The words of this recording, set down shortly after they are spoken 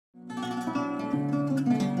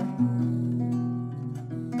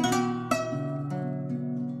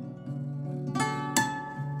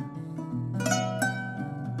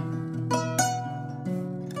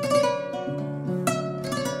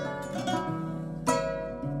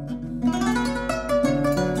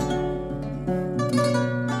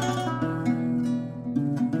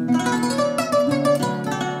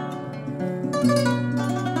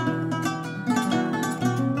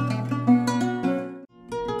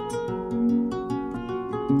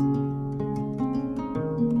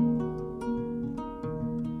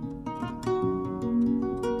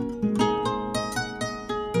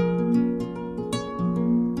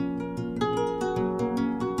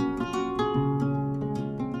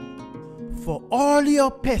For all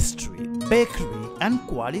your pastry, bakery, and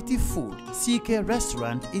quality food, CK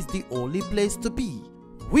Restaurant is the only place to be.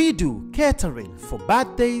 We do catering for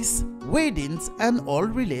birthdays, weddings, and all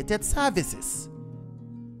related services.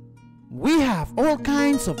 We have all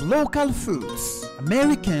kinds of local foods,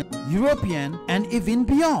 American, European, and even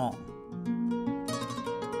beyond.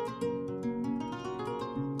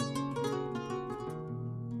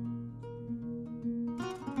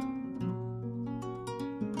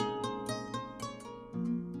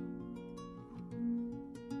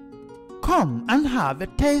 Come and have a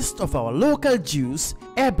taste of our local juice,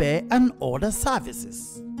 ebe, and other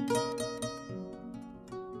services.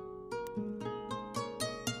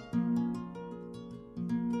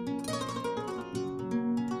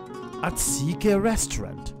 At CK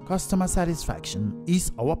Restaurant, customer satisfaction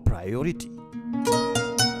is our priority.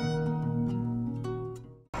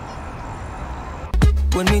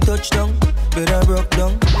 When we touch down, better broke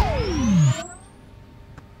down.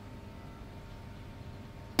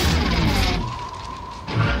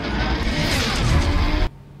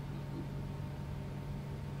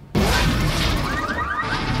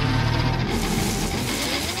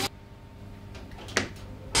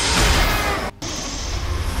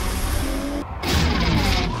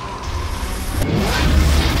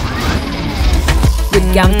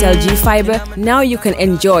 With Gamtel G-Fiber, now you can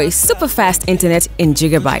enjoy super fast internet in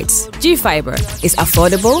gigabytes. G-Fiber is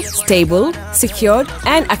affordable, stable, secured,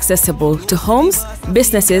 and accessible to homes,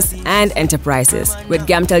 businesses, and enterprises. With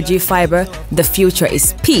Gamtel G-Fiber, the future is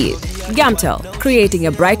speed. Gamtel, creating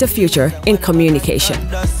a brighter future in communication.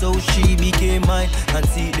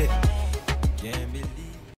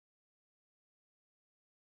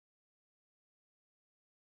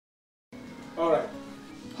 All right.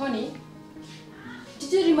 Honey,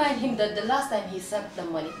 did you remind him that the last time he sent the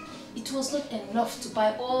money, it was not enough to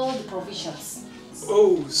buy all the provisions?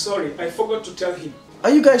 Oh, sorry, I forgot to tell him.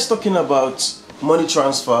 Are you guys talking about money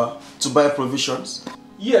transfer to buy provisions?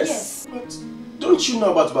 Yes. But don't you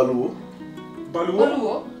know about Baluwo? Baluwo?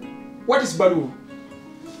 Baluwo? What is Baluwo?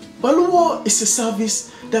 Baluwo is a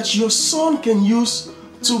service that your son can use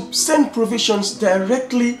to send provisions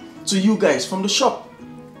directly to you guys from the shop.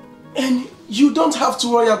 And you don't have to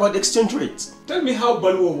worry about the exchange rate. Tell me how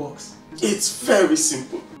Baluwo works. It's very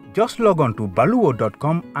simple. Just log on to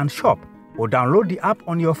baluwo.com and shop, or download the app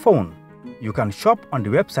on your phone. You can shop on the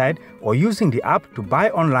website or using the app to buy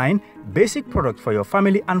online basic products for your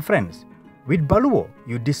family and friends. With Baluwo,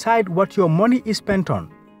 you decide what your money is spent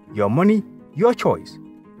on. Your money, your choice.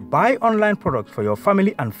 Buy online products for your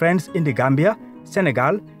family and friends in the Gambia,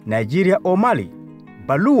 Senegal, Nigeria, or Mali.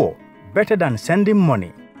 Baluwo, better than sending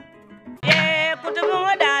money.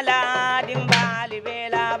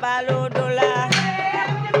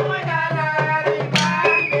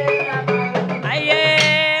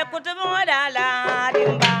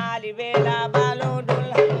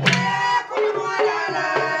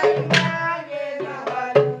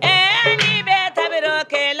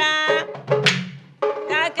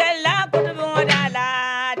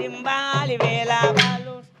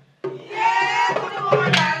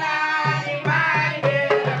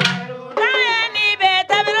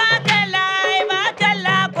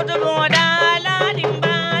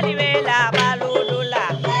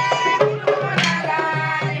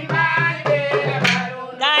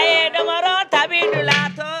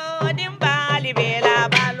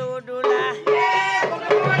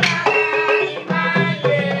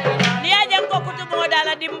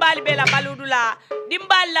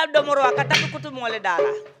 Domoro akatabu Kutubung ole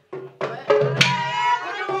Daala.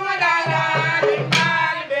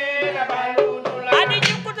 Adi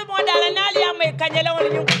nyum Kutubung Daala nali ame kanyela ole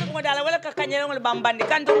nyum Kutubung Daala wala ka kanyela ole bambandi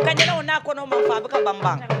kantum kanyela ona kono mo fa ka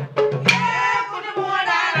bambang.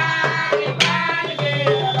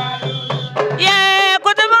 Ye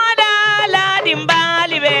Kutubung Daala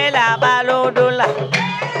dimbali bela balodula.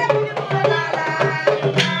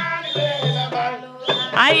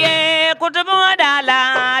 Aye Kutubung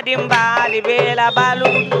Daala dimbali bela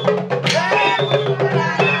balu.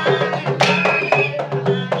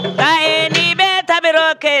 Kae ni beta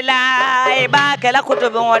biro kela e ba kela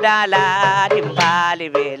Kutubung Daala dimbali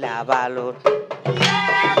bela balu.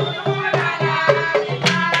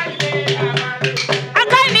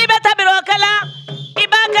 Akai ni beta biro kela e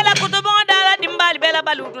ba kela Kutubung Daala dimbali bela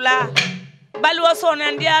balu dula. Balu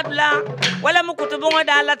osona ndiadula wala mu Kutubung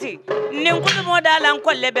Daala ti nin Kutubung Daala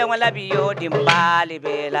kolle be wala biyo dimbali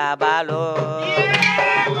bela balo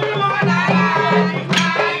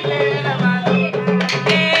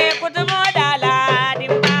Kutubung Daala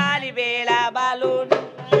dimbali bela balo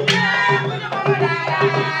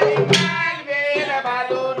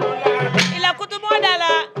ila Kutubung Daala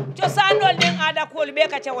cosandol be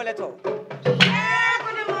ka ce wala to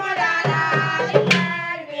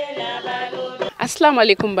Assalamu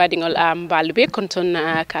alaikum badingol balbe konton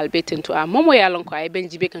kalbe tentu momo yalon ko ay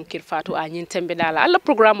benjibe kan Kerr Fatou nyin tembe dala alla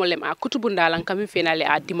programme lem Kutubung dalan kam finale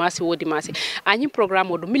dimanche wo dimanche nyin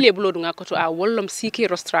programme do mile bulo dunga ko to wollom siki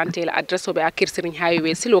restaurant la adresse be Kerr Serigne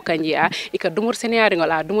highway silo kanji ika dumor seniyari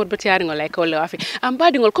ngol dumor betiyari ngol ay ko le wafi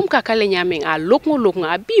badingol comme ka kale nyame lokmo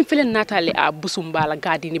bi felen natale Busumbala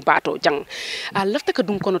gadini bato jang lafta ka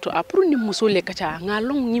dum kono to pour ni musole kacha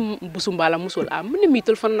ngalong ni Busumbala musol mun mi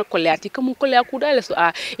tol fan ko leati kam ko le kudale so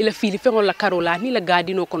ila fili fengol la karola ni la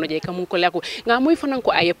gadino kono je kam ko lako nga moy fanan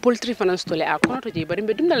ko ay poultry fanan stole kono to je bari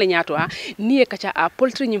be dum la nyaato ni e kacha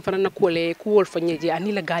poultry nyim fanan ko le ku wol fanye je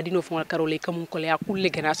ni la gadino fengol karola kam ko le kulle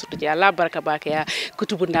gena so to je Allah baraka bake ya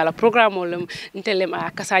Kutubung dala programme olum ntelem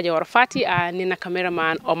Kassa Jawara Fati ni na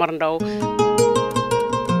cameraman Omar Ndaw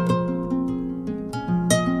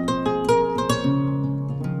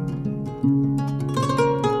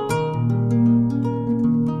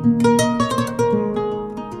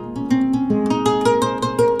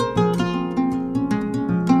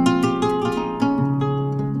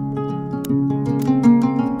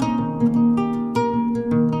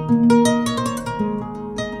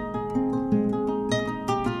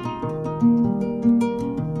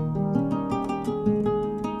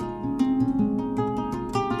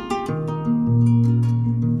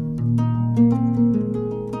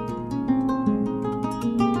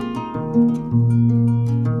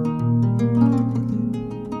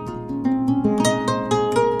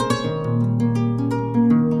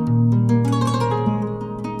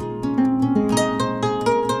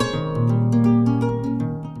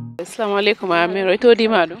Assalamu alaikum amero to di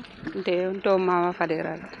madu de to mama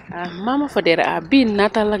fadera mama fadera bin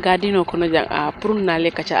natala gadino kono jang pour na le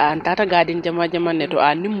kacha tata gadin jama jama ne to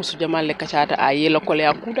ni musu jama le kacha ta yelo kole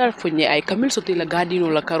akudal fonye ay kamil soti la gadino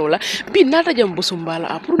la karola bin nata jam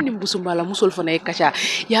Busumbala pour ni Busumbala musul fone kacha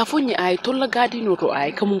ya fonye ay to la gadino to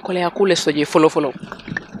ay kamun kole akule soje folo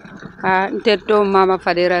de to mama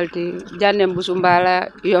fadera ti janne Busumbala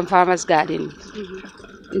yon farmers garden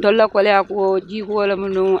ndolla ko le ko jigo wala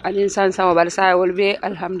mun anin sansa wal sa wal be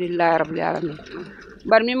alhamdulillah rabbil alamin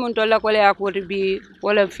bar mi mun tolla ko le ko bi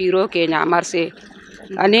wala firo ke nya marché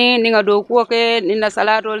ani ninga do ko ke ninna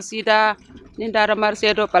salatol sita nin dara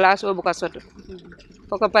marché to place o buka soto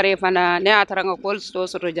foko pare fana ne ataranga kol sto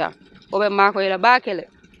soto ja o be mako ila bakele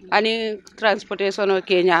ani transportation o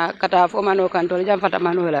kenya kata fo mano kan to jam fata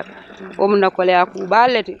mano la o mun ko le ko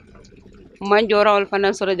baleti man jorawol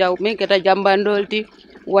fana soto ja min keta jambandolti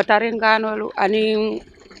watarenganolu ani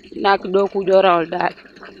nak do ku jorawol dal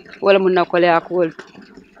wala mun na ko le akol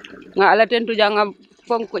nga ala tentu janga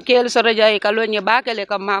fon ko kel soto ja e kalonye bakele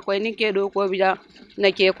kam mako ni ke do ko bija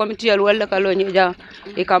na ke comitiel wala kalonye ja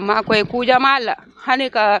e kam mako e ku jamala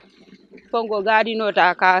hani ka fongo gadi no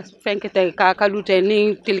ta ka fenkete ka kalute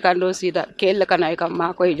ni tilkando sida kel kana e kam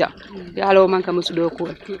mako e ja yalo man kam sudo ko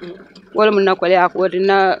wala mun na ko le akol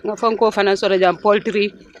na fonko fana soto jam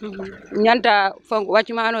poultry nyanta fonko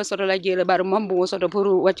wacimano soto la jele bar mambu soto pour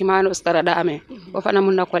wacimano stara dame o fana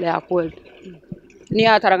mun na ko le akol ni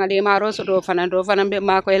ataranga de maro soto fana do fana be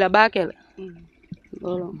mako ila bakel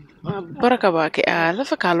baraka bake la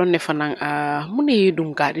fa kalon ne fana muni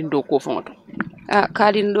dum gadin do ko fonto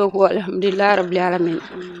kadin do ko alhamdulillah rabbil alamin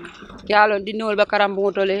yalon dinol ba karam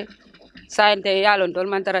botole sante yalon tol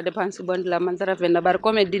man tara dépense bond la man tara fenna bar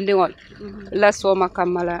comme dindingol la soma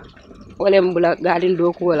kamala wolem bula gadin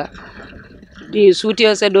do ko wala di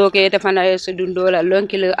suutio se do ke te fana se dundola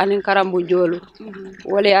lonkile anin karambu jolu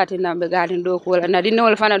wala yati nambe gadin do ko wala na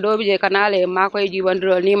dinol fana do bije kanale mako e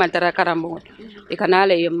jibandro ni man tara karambu e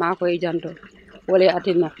kanale e mako e janto wala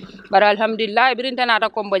atina bar alhamdulillah birinta nata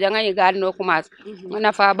kombo janga e gadino kumas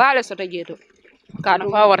na fa bale soto jeto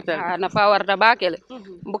kana fa warta bakele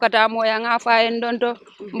bukata moya nga fa en donto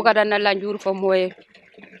bukata na lanjur fo moye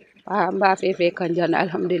mba fefe kanjana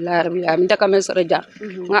alhamdulillah rabbil alamin taka men soreja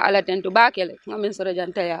nga ala tentu bakele nga men soreja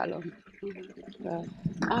tayalo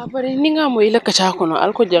bari ninga mo ila kacha kono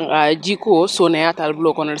alko jang jiko sone atal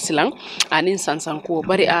blo kono silang anin sansan ko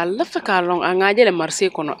bari la faka long ngajele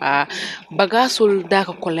marché kono bagasul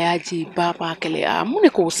daka koleaji baba kele mune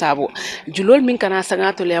ko sabo julol min kana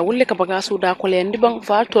sangato le wulle ka bagasul da ko le ndibang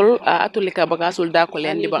fatol atole ka bagasul da ko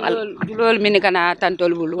le ndibang julol min kana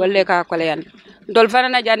tantol bul wolle ka ko le dol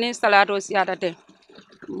fana jani salato siatate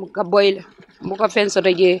ka boyle muka fen soto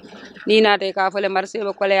je ni nate ka fole marché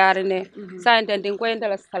be ko le yarne sa enten ko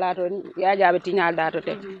entala salato ya jabe tinyal dato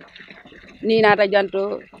te ni nata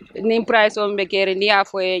janto ni price on be kere ni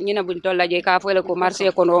afo e nyina bun tolla je ka fo le ko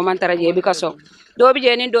marché ko no man tara je bi ka so do bi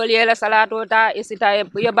je ni dol yela salato ta isita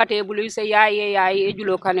e bate bulu se yaye e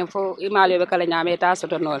julo kanen fo imale be kala nyame ta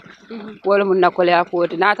soto nol wala mun nakole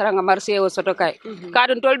akoti na tara nga marché o soto kay ka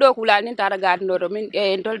don tol do kula ni tara gad no min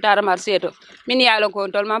e tol tara marché to min yalo ko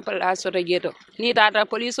tol man place soto jeto ni tata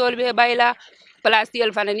police ol be bayla place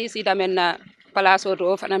tiel fana ni sita men na place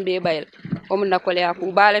oto fana be bayla o mun nakole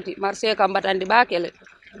aku balati marché kam batandi bakele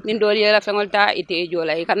min dol yela fengolta ite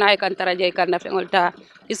jola e kana e kan taraje kan na fengolta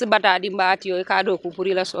isbata di mbati yo ka do ku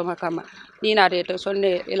puri la soma kama ni na de to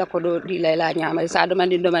sonne ela ko do di la nyama sa do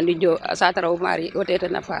mandi jo sa tara o mari o tete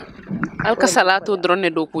na fa al ka salatu drone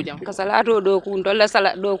do ku jam ka salatu do ku dolla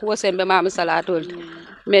sala do ku sembe mama salatu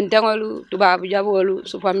men tangolu tubabu jabolu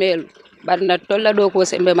supamelu barna tolla do ko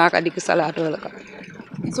sembe maka dik salatu la ka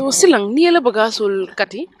so silang ni la bagasul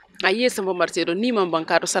kati aye sama marsedo ni man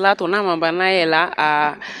bankato salato na man banayela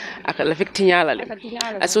a la victinyala le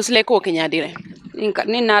so sile ko kenya dire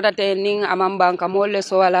ni nada te ning amam banka molle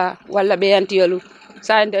so wala be antiyolu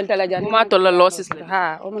sa entela jan ma to la losses le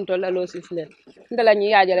o mun to la losses le ndala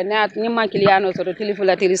ni yaajale ni man kiliano so to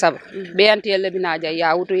tilifula tili sab be antiyelle binaja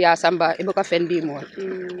ya wutu ya samba e baka fendi mo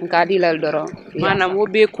ka dilal doro manam wo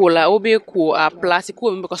be ko a place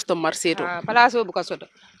ko be ko sto marsedo place o buka soto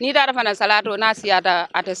ni dara fana salato na siyata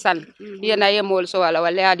ate san yena yemol so wala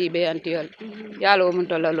adi be antiyol yalo mun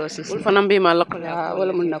to la losses fana be ma la ko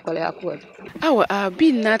wala mun na ko le akko awa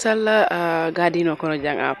bin natal gadino kono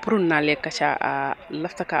jang purun na le kacha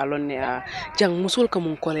lafta ka lonne jang musul ka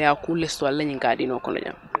mun ko le ku lesto la nyi gadino kono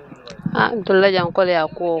jang tolla jang ko le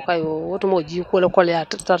ko kayo woto mo ji ko le ko le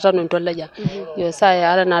tarta non tolla jang yo sa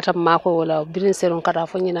ya ala na tam mako wala birin seron kata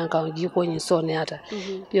fo nyina kan ji ko nyi sone ata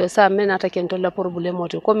yo sa men ata ken tolla problème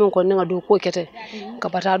moto ko min ko ninga do ko kete ka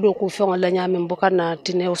bata do ko fe wala nyamen bukana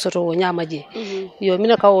tine soto wo nyama je yo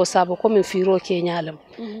mina ka o sabo ko min firo ke nyalam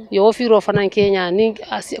yo firo fanan kenya ni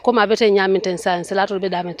ko ma bete nyamin ten san salato be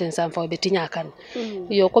damen ten san fo be tinya kan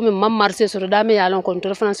yo ko min mam marché so dame yalon kon to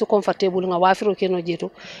fanan si comfortable nga wafiro ke no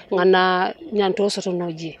jeto ngana nyanto soto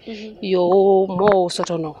no je yo mo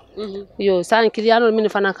soto no yo san kiliano min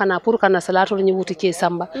fanan kana pour kana salato ni wuti ke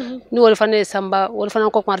samba ni wol fanan samba wol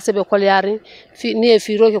fanan ko marché be kolyari ni e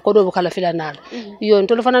firo ke ko do kala filanal yo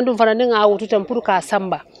to fanan dum fanan nga wutu tam pour ka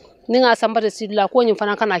samba ni nga samba de sidla ko nyim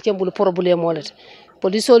fanan kana kembul problème molet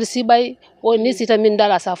police ol sibay o ni sita min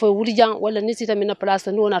dala sa fo wuli jang wala ni sita min na place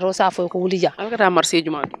ni wona ro sa fo ko wuli jang alkata marché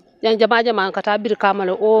juma yan jama kata bir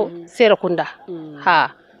kamala o sera kunda ha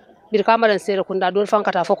bir kamala sera kunda dol fan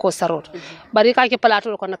kata fo ko sarot bari ka ke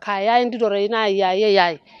plateau ko na kaya indi do rena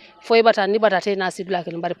yaye fo bata ni bata te na sidla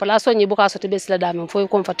ken bari place ni buka soto be sila damen fo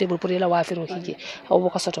comfortable pour la wafiro kike o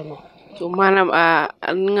buka soto no so manam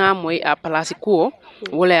nga moy a place ko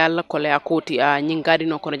wala yalla ko le akoti nyingadi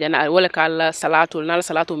no kono jana wala kala salatu nal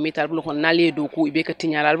salatu mital bu ko nale do ku ibe ka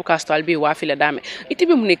tinyala bu ka stal be wafila dame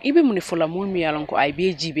itibe mu ne fola mo mi yalon ko ay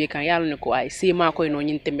be jibe kan yalla ne ko ay sema ko no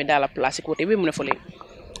nyin tembe dala place ko te be mu ne fole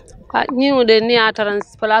ni de ni ataran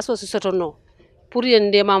place o soto no pour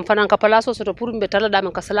yende mam fanan ka place o soto pour mbe tala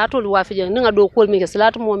dame ka salatu lu wafi je nga do kol mi ke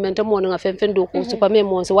salatu mo mente mo nga fen do ko super me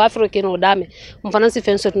mo se wafiro ke no dame mo fanan si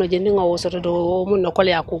fen soto no je nga o soto do mun no kol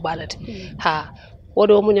ya ku balati ha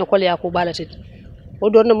wodo mun yakole ya ku balati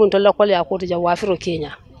wodo na mun tolla kole ya ko to wafiro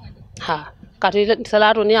kenya ha kati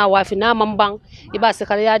salatu ni wafi na mambang iba se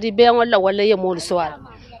kala yadi be wala ye mol soal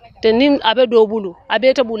te nin abe do bulu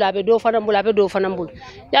abe ta bulu abe do fanam bulu abe do fanam bulu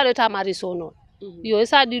yalo ta mari sono yo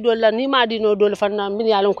isa di do la ni ma di no do fanam min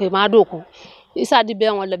yalon ko ma do ko isa di be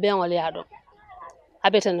wala ya do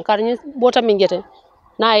abe tan karni bota min gete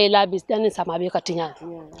na e labis dan sama be katinya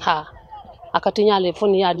ha akatinya le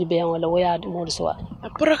foni ya di be wala waya di mol soal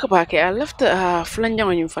Poraka bake a lafta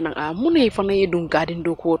flanjango nyum fanan mune fana yedum gadin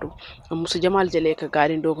do koto musu jamal jele ka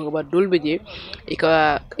gadin do ko ba dolbe je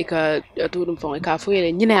ika tudum fon ka fo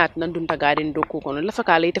yele nyinaat nan dum ta gadin do ko kono lafa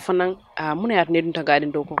ka leyte fanan mune at ne dum ta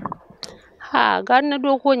gadin do ko ha gadna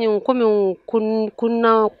do ko nyum ko min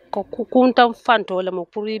kunna kuntam fanto wala mo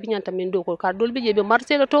pour bi nyanta min do ko ka dolbe je be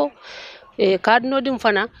marcelo to e kadno dim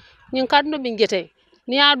fana nyin kadno bi ngete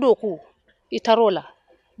ni a do ko itarola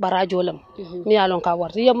barajolam mi yalon ka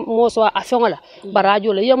warti yam moso a fengola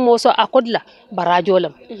barajola yam moso a kodla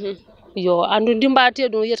barajolam yo andu dimbati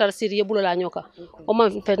do yetar siri yebulo la nyoka o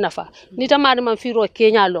man fe nafa ni tamade man firo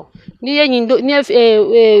kenya lo ni yenyi ni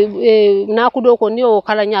na ku do ko ni o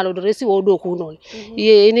kala nyalo do resi o do ku non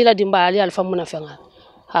ye ni la dimbali alfa muna fengal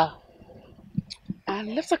ha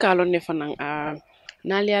lafta kalon ne fanan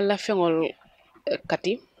na li alla fengol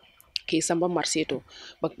kati ke samba marseto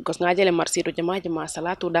because ngajele marseto jama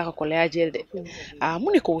salatu da ko le ajelde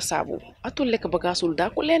mune ko sabu atul lek bagasul da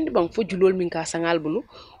ko lendi bang fo julol min ka sangal bulu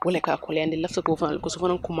wala ka ko lendi lafta ko fan ko so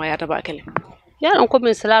fanan kuma ya tabakele ya on ko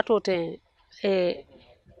min salatu te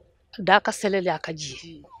da ka sele ya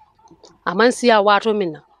kaji aman siya wato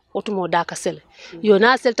minna otumo da ka sele yo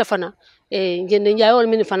na selta fana ngende nyaayol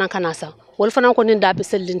min fana kana sa wol fana ko nin da be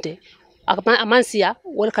sellinte amansiya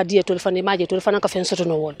wol ka diye tol fana maje tol fana ka fen soto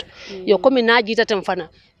no wod yo komi na jita tem fana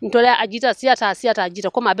ntola ajita siyata ajita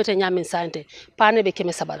ko ma bete nyamin sante pane be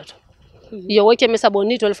keme sabalato yo wo keme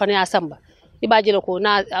saboni tol fana ya samba ibaje ko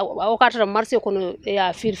na o katara marse ko no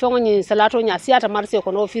ya fir fongo ni salato nya siyata marse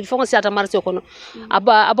ko no fir fongo siyata marse ko no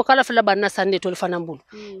aba kala fala banna sande tol fana mbul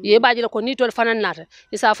ye ibaje ko ni tol fana nata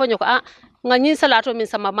isa fonyo ko nga nyin salato min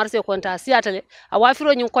sama marse ko ta siyata le a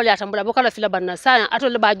wafiro nyin kolya tambula aba kala fala banna sa ato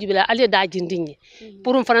le ba jubila ale da jindinye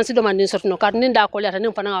pour france do man ni sotno kat nin da kolya tan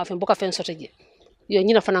fana nga fen buka fen soteje yo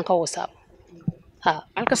nyina fana ka wosa ha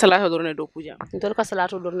alka salato dorne do kuja ndol ka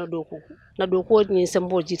salato dorna doku na doku ni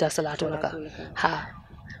sembo jita salato ka ha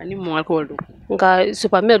ani mo alko waldo nga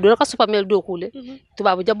supermel do ka supermel doku le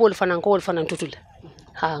tubabu jabol fanan ko wol fanan tutule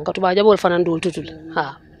ha nga tubabu jabol fanan do tutule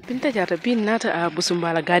ha binta jata bin nata a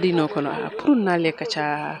busumbala gadi no kono pour na le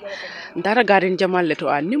kacha ndara garin jamal le to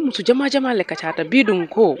ni musu jamal le kacha ta bidun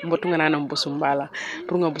ko mbotunga nanan busumbala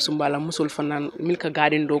pour nga busumbala musul fanan milka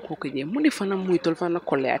gadin do ko kuje muni fanan muy tol fanan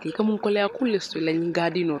koleati kamun kolea kulle sto lañ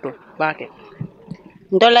gadi no to baake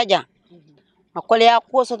ndola ja makolea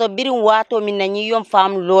ko soto birin wato min nanyi yom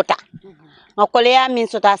fam lota makolea min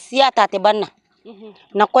sota siata te banna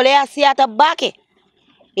na kolea siata baake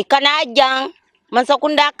ikana jang man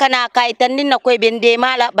sakunda kana kay tanin na koy bende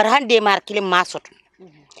mala barhan de mar kilim masot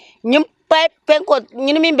nyim pay penko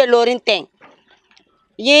nyini min be lorin ten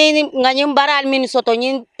yini nganyim baral min soto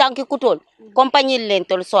nyin tanki kutol compagnie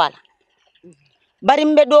lentol soala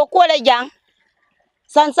barimbe do ko le jang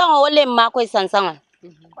sansan wole ma koy sansan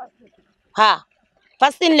ha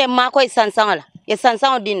fastin le ma koy sansan la ye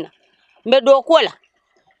sansan dinna mbe do ko la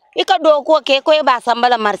ika do ko ke koy ba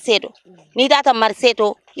sambala marseto ni tata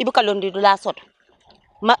marseto ibuka londi dula soto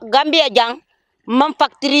Gambia jang mam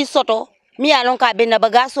factory soto mi alon ka be na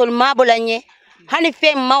bagasol ma bolanye hani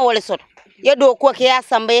fem ma wala soto ya do ko ke ya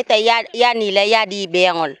sambe ta ya ni la ya di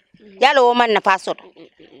beengol ya lo man na fa soto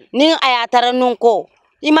ni aya tara nun ko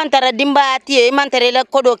iman tara dimba tie iman tara la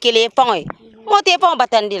kodo kele fangoy mo te fon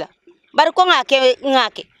batandila bar ko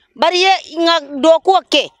ngake bar ye nga do ko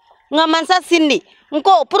ke nga mansa sindi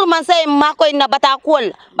nko pour mansa ma koy na bata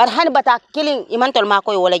kol bar hani bata killing iman tol ma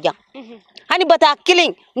koy wala jang hani bata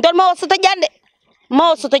killing ndol ma wosoto jande ma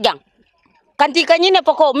wosoto jang kanti kanyine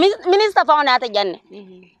poko minister fa ona ta janne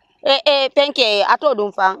penke ato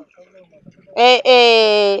dum fa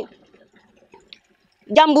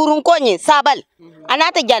jamburun konyi sabal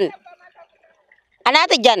anata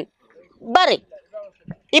jan bare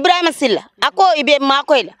Ibrahima Silla ako ibe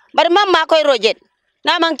makoy la bar mam makoy rojet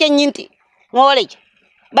na man ken nyinti ngole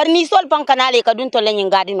bar ni sol pan kanale ka dun to lenyi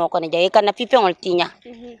ngadi no ko ne jay kan na fi fengol tinya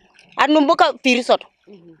anu buka pirisoto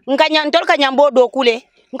nka nyantol ka nyambo dokule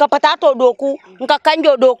nka patato doku nka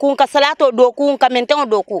kanjo doku nka salato doku nka mentengo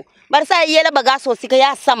doku bar sa yela bagaso sika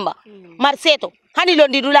ya samba marseto hani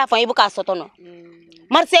londi dula fa ibuka soto no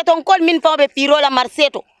marseto kol min fa be pirola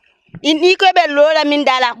marseto ini ko be lola min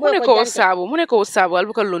dala mune ko sabu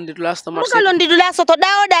albuka londi dula soto marseto buka londi dula soto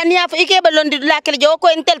dawo dania fa ike be londi dula kel jo ko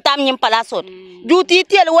entel tam nyim palasot juuti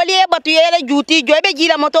tel wali e batu yela juuti jo be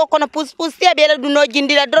jila moto kono pus te be la duno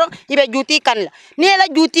jindila dron ibe juuti kan la ni la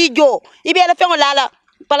juuti jo ibe la fengo lala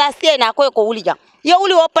palastie na ko wuli jang ye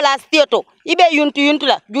wuli o palastie to ibe yuntu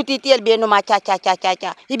la juuti tel be no ma cha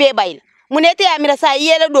ibe bayil munete amira sa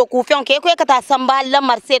yela do ku fen ke ko kata samba la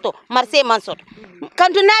marse mansot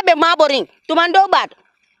kantu nabe maboring tumando bad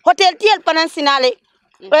hotel tel panan sinale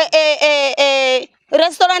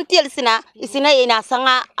restaurant tel isina ina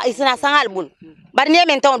sanga albun barne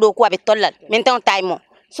menton do ko abe tollal menton taimo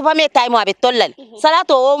supa me taimo abe tollal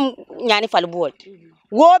salato o nyani falbuol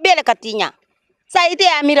wo bele katinya sa ite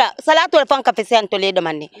amira salato fan ka fese antole de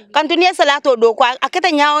manne kantu ne salato do ko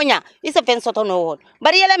akata nyaonya isa fen soto no wol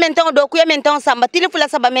bari yela menton do ko ya menton samba tilifula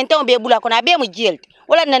saba menton be bula kona be mu jelt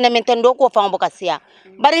wala nana menton do ko fan bokasia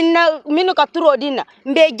bari na minu ka turo dina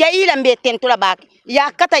mbe jayila mbe tentula bak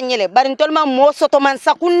ya kata nyele bari ntolma mo soto man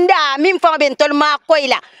sakunda min fa be ntolma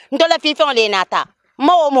koila ntola fi fen le nata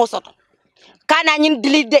mo soto kana nyin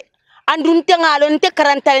dilide andun te ngalon te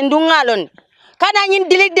karantale ndungalon kana nyin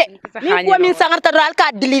delete de ni ko min sangarta dal ka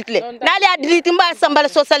delete le nali a delete mba sambal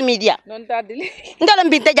social media non ta delete ndalo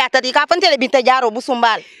binta jata di ka fantele binta jaro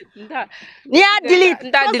Busumbala ni a delete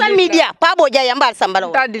social media pa bo jaya mba sambal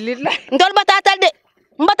ta delete la ndol batatal de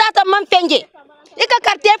mbatata man fenje ika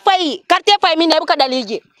quartier fay min nebuka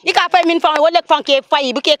dalije ika fay min fan wala fan ke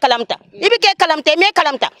fay bu ke kalamta ibi ke kalamta me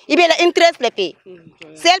kalamta ibi la interest le fe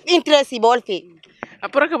self interest ibol fe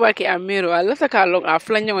après que baki amero alla saka long a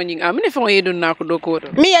flanya ngoni amine fa yedun nako do ko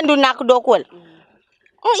mi yendun nako do ko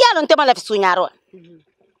yalon te mala fi sunyaro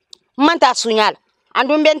manta sunyal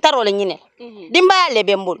andum ben tarole nyine dimba le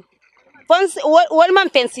bembul fons wol man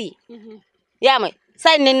pensi yama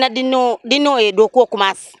say nenna dino e do ko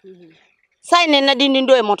kumas say nenna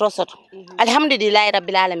dindo e moto soto alhamdulillah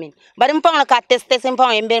rabbil alamin bari mpon la ka tester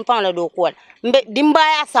mpon e ben pon la do ko dimba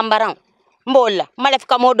ya sambaran mbolla malef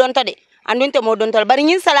ka mo don tade andunte mo don tal bari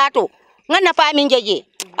nyin salato ngana fa min jeje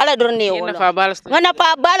ala dorne wala ngana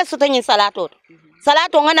fa bala soto nyin salato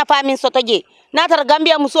ngana fa min soto je natar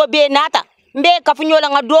gambia muso be nata mbe ka funyola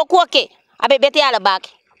nga do ko ke abe beti ala bak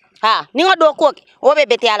ha ni nga do ko ke o be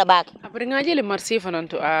beti ala bak après nga jele marché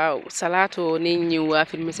fananto a salato ni nyu a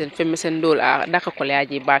filmesen dol a daka ko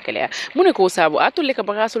laaji bakale mune ko sabo atolle ka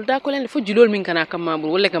bagasul da ko len fu julol min kana kam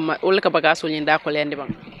mabur wala ka bagasul ni da ko len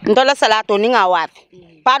bang ndola salato ni nga wafi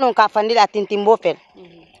pano ka fandila tintimbo fel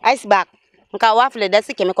ice bag nka wafle da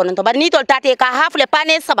sike me kono to bar ni tol tate ka hafle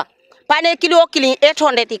pane saba pane kilo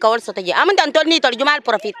 800 ka wol sotaje am tan tol ni tol jumal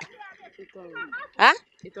profit ha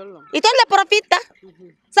itol le profita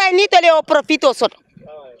sai ni tol o profito soto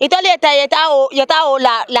itol yeta o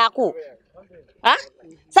la ku ha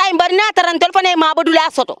sai bar na taran tol fane mabudu la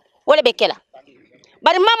soto wala bekela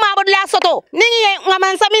bar mama mabudu la soto ni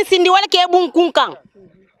ngaman samin sindi wala ke bun kunkan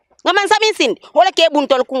ngaman samin sindi wala ke bun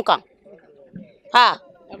tol kunkan ha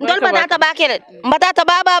ndol batata bakele mbatata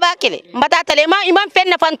baba bakele mbatata le ma imam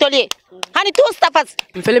fenna fantolier hani tous tafas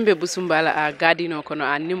mfelembe Busumbala a gadino kono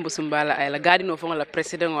a nim Busumbala ay la gadino fo la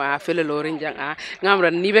president a fele lorinjang a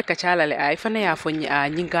ngamra ni be kachala le ay fana ya fonni a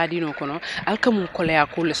nyi gadino kono alkamu kole ya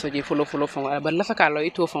kule soje folo fo ba la faka lo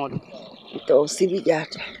ito fo to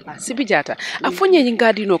sibijata a fonye nyi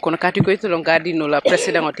gadino kono kati ko ito gadino la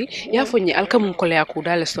president oti ya fonye alkamu kole ya ku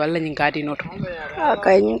dale so alla nyi gadino to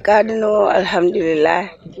kay nyi gadino alhamdulillah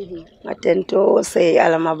matento se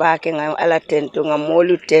ala mabake ngam ala tento ngam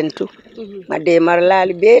molu tento ma de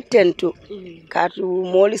marlali be tento katu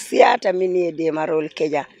molu siata mini de marol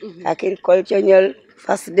keja akir culture nyol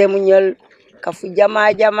fasdemu nyol kafu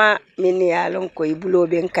jama mini yalon ko ibulo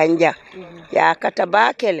ben kanja ya kata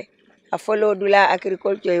bakele a follow dula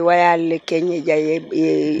agriculture wayal kenye jaye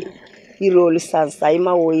irol sansa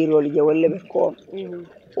ima wo irol je wolle be ko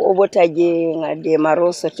o botaje ngade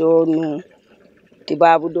maroso to nu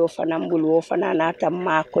tibabu do fanambul wo fanana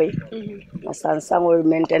tamma koy sansangol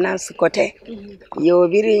maintenance côté yo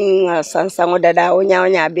biri sansango dada o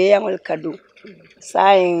nyaawnya be yangol kadu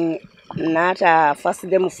sai nata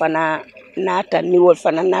fasdem fana nata ni wol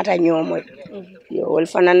fana nata nyomol yo wol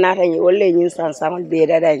fana nata ni wolle nyin sansangol be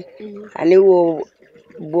dada ani wo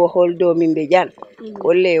bo holdo mimbe jan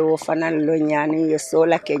wolle wo fana lo nyani yo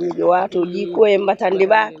sola kenyi jo wato jiko e mbatandi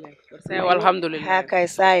ba sai alhamdulillah kay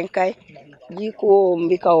sai kay jiko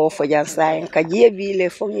mbika wo fo jan sai ka jebi le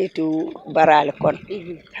fonyetu baral kon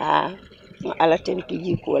ha ala tentu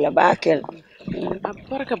jiko la bakel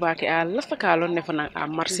barka baki a lafa kalon ne fana a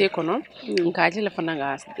marse kono ngaji le fana ga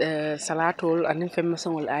salatol anin femme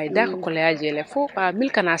songol ay da ko leaje le fo a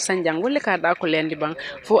milka na sanjang wala ka da ko lendi bang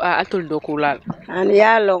fo a atul do kulal an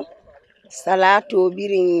yalo salato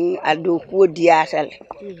birin ado ko diatal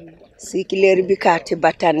sikiler bi ka te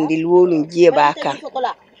batandil wolu jeba kan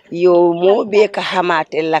yo mo be ka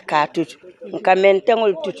hamate la ka tutu ka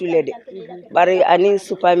mentangol tutule de bari anin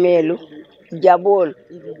supamelu jabol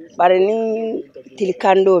bari ni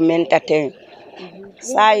tilkando mentaten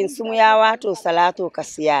sayin sumu ya wato salato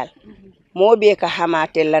kasiyal mo be ka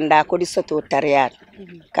hamate landa ko di soto tariyat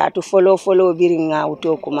ka to follow birin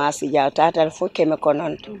ngawto kuma si jawtatal fo keme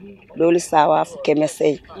konon doli sawa fo keme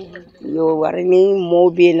sey yo warni mo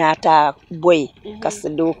be nata boy kas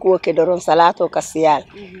do ko ke doron salato kasiyal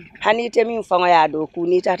hani temi fango ya do ku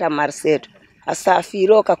ni tata marset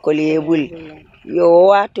asafiro ka kolebul yo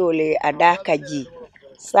wato le adaka ji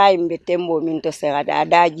sai mbe tembo min to se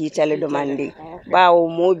ada ji tale do mandi bawo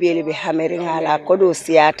mobile be hamerin hala ko do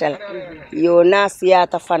siatal yo na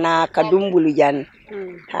siata fana ka dumbulu jan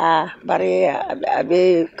ha bare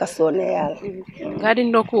abe kasone yal gadi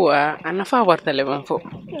ndoku anafa warta le ban fo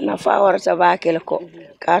nafa warta bakel ko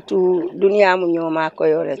katu duniya mu nyoma ko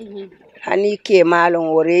yore hani ke malon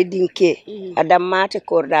wore dinke adam mate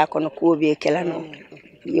korda kono ko be kelano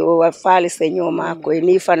yo fali senyo mako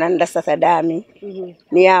ni fanan da sata dami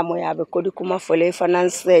ni amo ya be kodi kuma fole fanan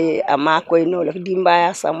se amako no le dimba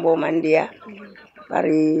ya sambo mandia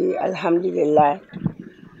bari alhamdulillah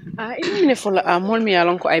ina ne fola mol mi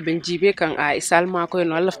yalon ko ay ben jibe kan isal mako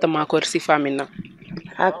no lafta mako si famina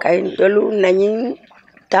akay dolu nanyin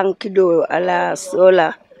tankido ala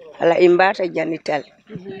sola ala imbata janital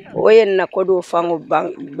oyen na kodo fango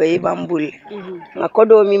be bambul na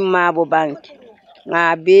kodo min mabo banki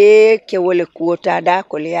nga be ke wole kuota da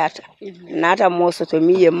ko liata nata moso to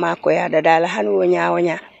miye mako ya dala han wonya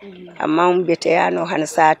amma mbete yano han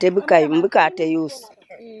saate bikay mbikate yus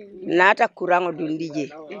nata kurango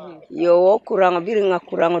dundije yo kurango biringa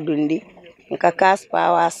kurango dundi nka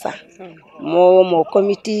kaspa wasa mo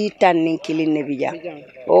committee tanning kiline bija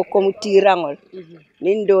o committee rangol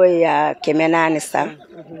nindo ya kemenani sa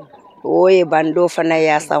oye bando fana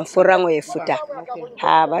ya san furango e futa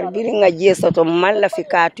ha bar biringa je soto malla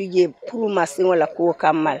fika tuje pour masin wala ko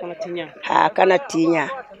kamal ha kana tinya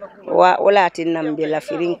wala tinam be la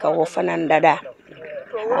firinka wo fana ndada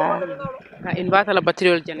in bata la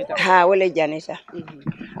batriol janita ha wala janita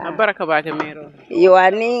baraka bake mero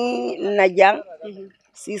yoani najang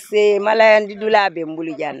sise malayandi dula be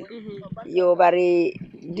mbuli jan yo bari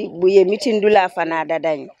buye mitin dula fana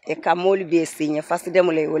dadan e kamol be sinya fasde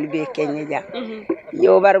mo lay wol be kenya ja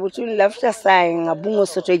yo bar butun lafta say nga bungo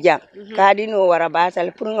soto jam kadi no wara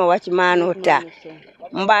batal pour nga wacci mano ta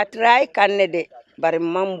mbatray kanne de bari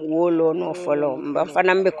mam wolo no folo mba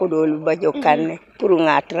fanambe ko dolu bajo kanne pour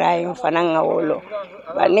nga tray fananga wolo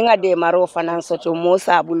ba ninga de maro fanan soto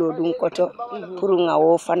mosa bulo dun koto pour nga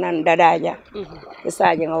wo fanan dadaja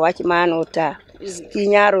isaje nga wacci mano ta ki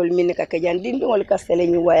ñaarol min ka kajan dindingol ka sele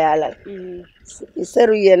ñu wayalal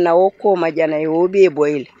seru yenna wo ko majana yo be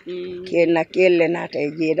boyil kenna kelle nata e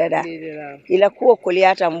jedada ila ko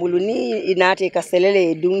liata mbulu ni inate ka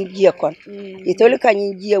selele dun jiya kon itol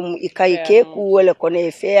kanyi jiya mu ikai ke ku wala kon e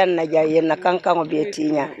feyan na ja yenna kankan be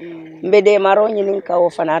tinya mbede maronyi nin ka wo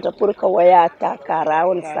fanata pour ka wayata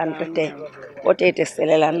karawon santete otete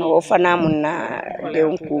selela no wo fanamun na de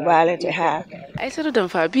un kubalete ha ay sero dam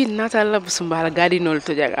fa bi nata la Busumbala gadinol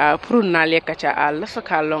to jaga pour na lekacha alla fa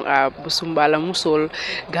kalon Busumbala musol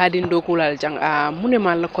gadin do kulal jang mune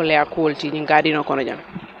mal ko le akol ti ni gadino kono jang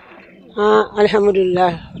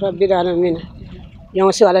alhamdulillah rabbil alamin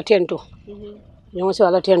yon si wala tento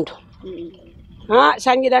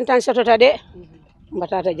sangi dan tan sotota de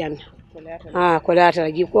mbatata janna ko lata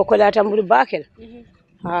ji ko lata mburi bakel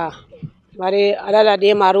mari alala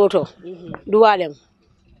de maroto duwalem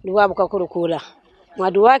duwabu ka kula ma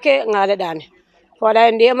duwake ngale dane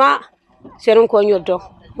fola ndema serun ko nyoddo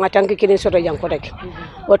ma tanki kini soto jam ko tek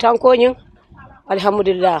o tanko nyin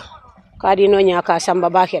alhamdulillah kadi no nya ka samba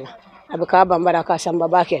bakel abika bambara ka samba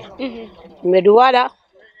bakel me duwala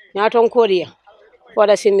nya ton koriya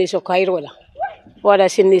fola sinni so kairola fola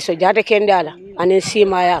sinni so jata kendala anin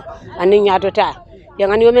simaya anin nyato ta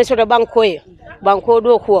yangani o men soto banko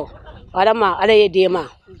do ko alama ala ye dema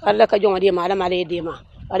alla ka jonga dema alama ala ye dema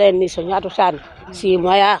ala ni so nyato san si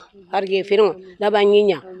maya arge firmo la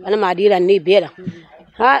banyinya alama dira ni bela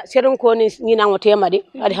serun ko ni na wote madi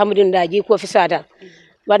alhamdulillah ji ko fisata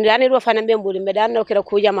bandani do fana be mbuli be dan no kira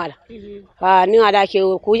ku jamala ni ala ke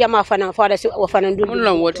ku jama fana fa da o fana ndu mon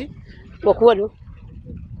lon woti ko ko do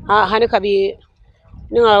hani kabi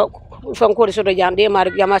ni nga fon ko so do jam de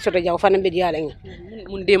mar jama so do jam fana be diala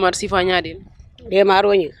mun de mar sifa nyaade de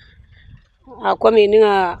maro ni komi ni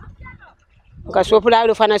nga ka sopula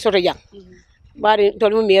do fana soto jam bari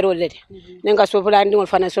tol mu mero lede ni nga sopula ndi ngol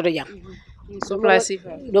fana soto jam sopula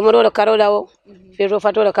sifa do mo do karola wo fero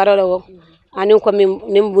fato do karola wo anin ko min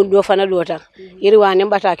nim do fana lota iri wa ne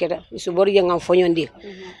bata keta su bor je ngam fonyondi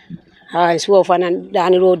su fana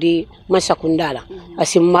dani rodi masakundala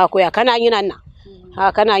asimma ko ya kana nyina na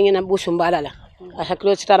kana nyina Busumbala la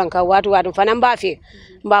haklo taranka watu fana mbafi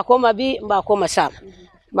mba koma bi mba koma sam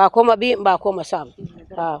ba koma bi ba koma sam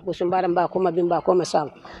Busumbala ba koma bi ba koma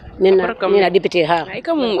sam nina député ay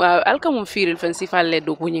kam alkam firil fan sifalle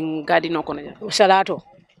do ko nyin gadino kono ja salato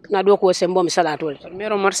na do ko sembo mi salato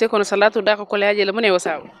mero marché kono salato da ko leaje le mune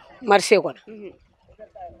wasaw marché kono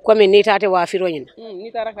comme ni tate wa firo nyin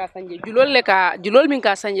ni taraka sanje julol min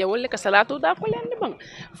ka sanje wolle ka salato da ko lende bang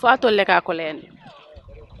fato le ka ko lende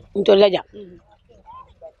to leja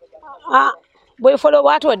boy folo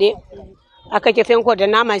wato de aka ke fen ko da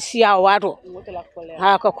naman siya wato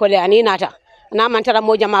ka kole ani nata naman tara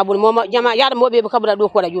mo jama bul mo jama ya mo be kabura do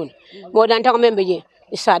ko da jun mo dan tan membe je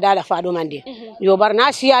isa dala fado mande yo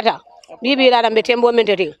barna siyata bibi la dambe tembo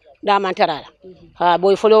mentete da man tara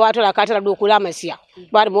boy folo wato la katara do kula man siya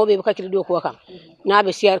bar mo be ka kiri do ko kam na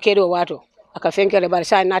be siyar kedo wato aka fenkele bar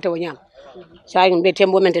sai nata wonyam sai be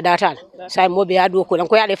tembo mente data sai mo be adu ko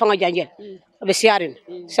ko yaade fanga janjel be siarin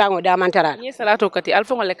sango da mantara ni salato kati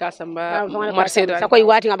alfa ngole kasamba marsedo sa koy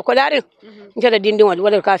wati ngam ko daare njada dindi wal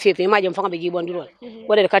wala ka fefe ma jam fanga be gibondirol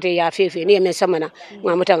wala kate ya fefe ni men samana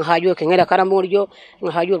ngam tan haajo ke ngada karambo jo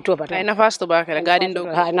haajo to pata ay nafas to bakala gadin do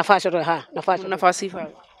ha nafas to ha nafasi fa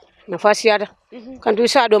nafasi yada kan tu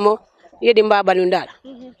sa do mo yedi mbabanu ndala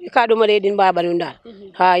ka do mo yedi mbabanu ndala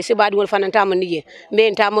ha isi badi wol fananta mo nije be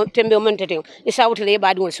entamo tembe mo tete isawti le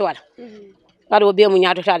badi wol sowala ado be mu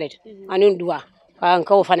nyaato talet anin duwa an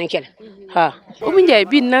kawo fanan kel ha o mun jay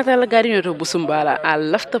bin natal gadino to Busumbala a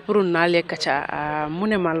lafta purun na le kacha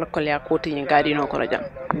mune mal ko le ko tin gadino ko jam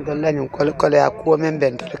dalla nyum ko le ko men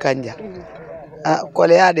ben to kanja ko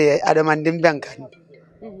le ade adaman dim bankan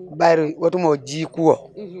bayru wotumo ji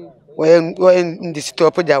kuwo woyen ndi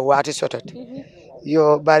stop ja wati sotot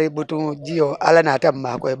yo bari butu jiyo ala na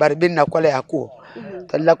tamma ko bari binna ko le ko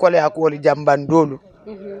talla ko le ko li jamban dolu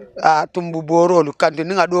tumbu borolu kanto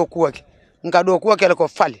ninga do kuwake nka do kuwake ko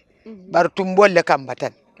fali bar tumbolle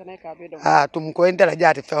kambatan tum ko entara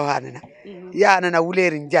jati fewhanana yana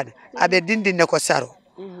wulerin jana abe dindinne ko saro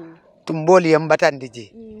tumboli yambatan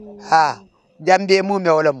dije jambe mu me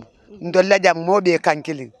wolamu ndolla jam mobe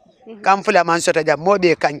kankilin kam fula man sota jam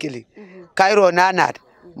mobe kankilin kairo nanat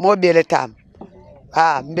mobe le tam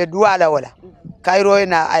mbe duwala wala kairo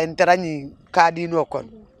ina ayentarani kadino kon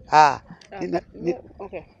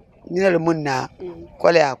nina le munna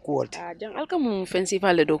kole akuot jang alkamu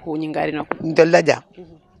fensifa le doku nyingari no ndolla jam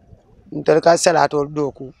ndol ka salato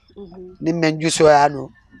doku nimmen juso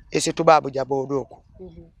yano esi tubabu jabo doku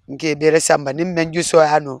nke bere samba nimmen juso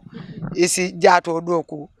yano esi jato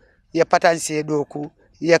doku ye patanse doku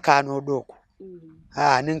ye kano doku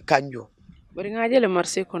nin kanjo bari ngajele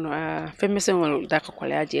marse kono femesen wal daka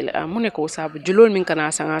kole ajele mune ko sabu julol min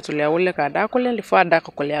kana sangatu le wala ka da ko len fa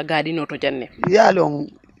daka kole gadi no to janne yalon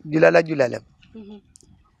julala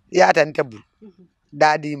ya tan tabul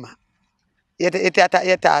dadima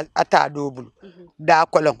yeta ata dobul da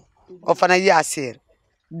kolon o fana ya ser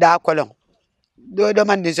da kolon do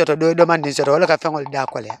man din soto wala ka fengol da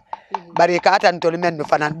kole bari ka tan to men do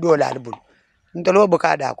fana do lalbul ndolo bu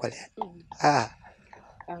ka da kole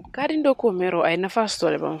kadindo ko mero ay nafas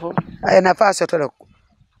tole banfo ay nafas tole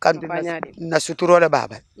kan na suturo le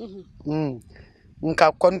baba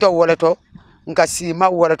nka konto wala to nka sima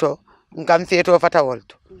wala to nka mfeto fata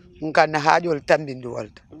wolto nka na hajol tambindu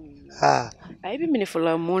wolto ay be mine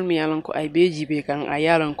fola mol mi yalan ko ay be jibe kan ay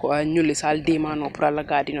yalan ko nyuli sal de mano pour la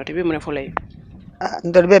gadino te be mine folay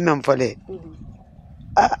ndol be mem folay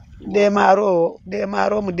de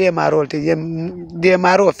maro mu de maro te de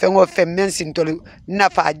maro fengo femmen sintol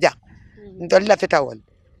nafa ja ndol la fetawol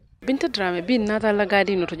binta drame bin nata la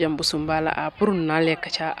gadino to jam Busumbala pour na le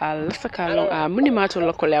kacha al fakalon muni mato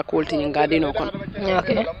la ko la ko tin gadino kon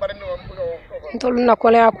okay ndol na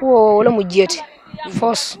ko la ko wala mu jeti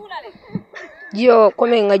fos jio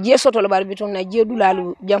comme nga je soto la bar biton na je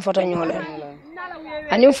dulalu jam fata nyole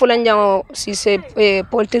anim fulan jam si c'est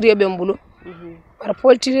poltrie be mbulu par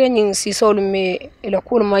poltrie nyin si sol me ila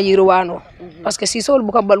kul ma yirwano parce que si sol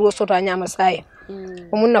bu ka balwo soto nyama saye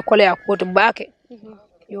o mun na kole akoto baake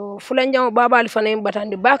yo fulan jam babal fanay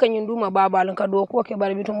batande baaka nyin duma babal ka do ko ke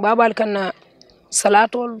bar biton babal kan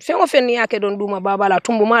salatol fengo fen yake don duma babal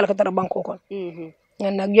tumbu mal ka tara banko kon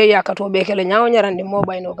nak joya ka to be kele nyaaw nyarande mo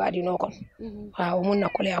bayno gadi no kon o mun na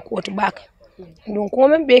kole akoto baake donc ko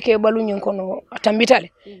men be ke balu nyin kono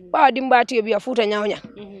tambitale ba dimbati biya futa nyawnya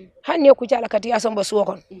hanne ku cala kati asamba suwo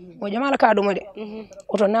kon mo jamala ka do mode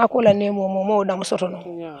oto na ko la nemo mo da mo soto no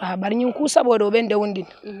bar nyin ku sabodo ben de wondin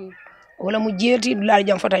wala mu jeeti dulal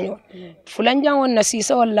jam fata nyo fulan jam wonna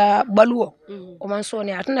sisa wala baluwo o man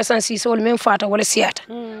soni atana san sisa wala men fata wala siata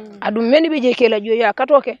adum men be je ke la joya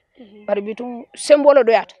katoke bar bitum sembolo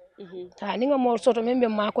do yata ni nga mo soto membe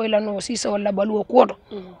ma ko la no sisa wala baluwo kodo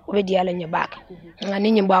o be diala nya baka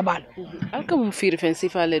ngani nyi babal alka mum fir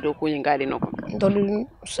fensifa le do ko nyi ngadi no ko dol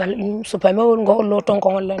supame wol ngo lo ton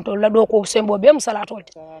ko wala to la do ko sembo be salatol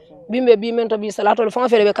bimbe bi men to bi salatol fa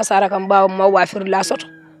fere be kasara kam ba ma wafir la soto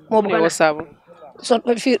mo bu kana sabu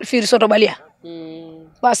soto fir soto balia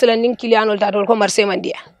basela ning kilianol ta dol ko marse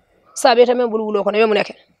mandia sabe ta men bulwulo ko ne mu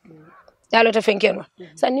nekke yalo ta fenkeno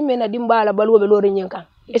sanni men na dimbala balwobe lo re nyenkan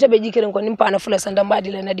ete be jikiren ko nimpana fula sanda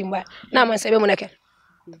mbadi la na dimba na man sabe mu nekke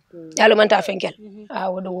yalo man ta fenkel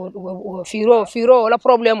wodo firo wala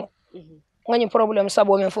problème ngani problème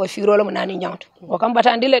sabo men fo firo la mo nani nyawto o kam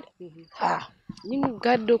batandi le ning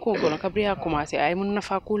gaddo ko ko kabriya commencé ay mun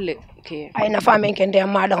nafa kulle ke ay nafa men ken de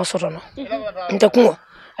ma da soto no nta ko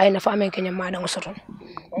ay nafa men ken ma da soto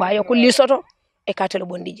ba yo kulli soto e katelo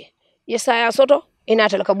bondije yesaya soto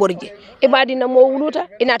inatala ka borje e badina mo wuluta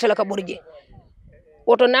inatala ka borje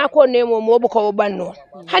woto na ko nemo mo bu ko banno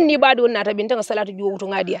hanni badu nata bin tan salatu juwutu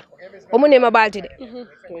ngadiya o mo nema balti de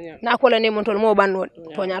na ko la nemo tol mo banno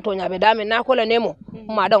tonya be dame na ko la nemo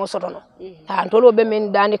ma da soto no ha tolo be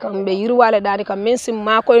men dani kam be yirwale dani kam men sim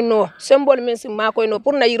ma koy no symbole men sim ma koy no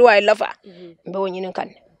pour na yirwale lafa be woni nin kan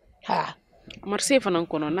ha marché fanan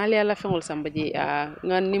kono nali ala fengol sambaji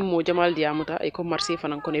ngan nimmo jamal diamuta e ko marché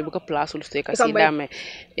fanan kono e buka place ul ste kasi dame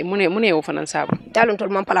e mune o fanan sabu talon tol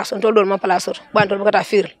man place tol dol man place ban tol bukata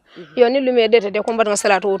fir yo ni lume dete de ko mbadan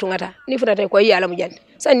salatu wutu ngata ni futata ko yalla mu jande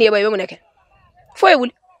sanni e bay be mu neke foy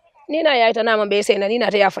wul ni na yaita na man be sena ni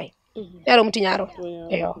na ta ya fay yaro mu tiñaro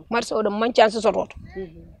yo marché o do man chance sototo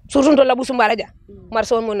surtout to la Busumbala ja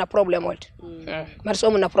marché o mun na problème wolte marché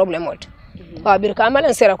o mun na problème wolte wa bir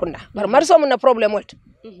kamalan sera kunda bar marso mun na problème wolte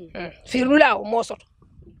fi lula mo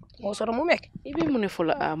soto mu mek ibe mun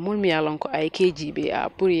fola mul mi yalon ko ay keji be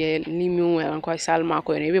pour ye limu yalon ko salma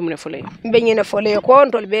ko ne ibe mun fola be nyene fola ko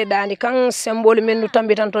tol be dani kan symbole men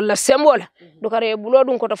tambi tan tol la symbole do kare bulo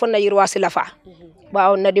dum ko to fonna yirwasi lafa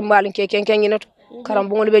baaw na dimbalin ke ken nyinato karam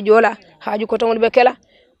bungol be jola haaju ko tongol be kela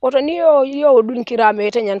oto ni yo dun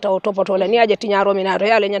kirame te nyanta o topoto la ni aje tinyaro minato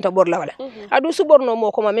yale nyanta borla wala adu su borno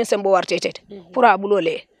mo ko ma men sembo wartetete pour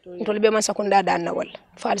abulole ntol be man sakunda dan na wala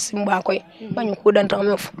fal simba koy bañu ko dan tan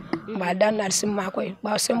mefu ma dan na simma koy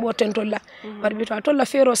ba sembo tentol la barbito to la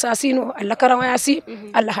fero sasino alla karama yasi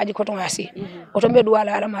alla haji ko to yasi oto be du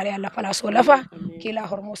wala ala mari alla palaso lafa kila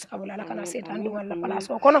hormus abula la kana setan du wala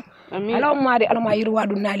palaso kono ala mari ala ma yirwa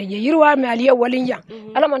dun nali je yirwa me aliya walinja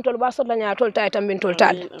ala man tol ba so la nya tol tay tambin tol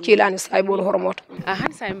tal kilani saybol hormoto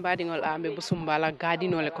han say mbadingol ambe Busumbala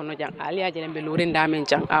gadino le kono jang aliya jene be lore ndamen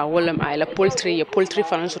jang wolam ay la poultry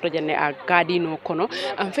fan soto janne gadino kono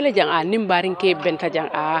am fele jang nimbarin ke benta jang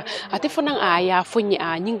ate fanan ya fonyi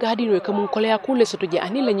nyin gadino e kamun koleya kule soto je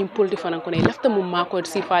ani la nyim poultry fanan kono lafta mum mako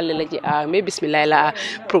sifalle la je me bismillah la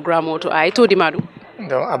programme to ay to di madu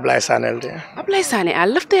do Ablay Sanel de Ablay Sane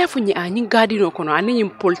lafta ya fonyi nyin gadino kono ani nyim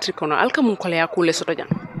poultry kono alkamun koleya kule soto jang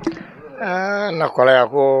na koleya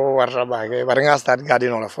ko warta baage bar nga start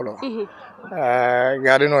gadino la folo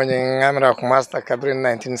gadino nyi ngamra ko master kabrin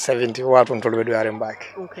 1970 watun tolbe do yare mbake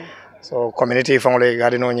so community family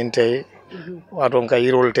gadino nyi tay watun ka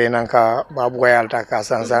yirol tay nanka babu goyalta ka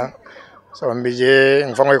sansa so mbije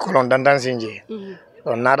nfangoy kolon dandan sinje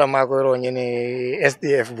so nada mako ro nyini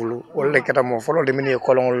SDF bulu wolle kata mo folo de mini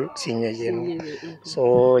kolon sinje jeno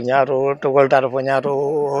so nyaato togol tar fo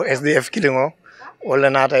nyaato SDF kilingo wala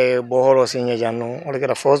nata e bohoro sinye jannu wala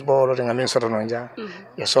kata force bohoro de ngamin soto non ja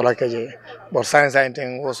e sola keje bor science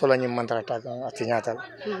ten o sola nyim mantara ta kan atinyata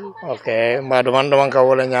okay ma do man ka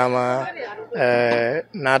wala nyama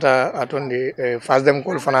nata atondi fas dem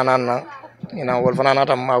kol fanana na ina wol fanana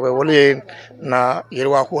tam ma ko wala na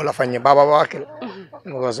yirwa ko la fanye baba wakil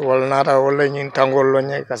because wala nata wala nyin tangol lo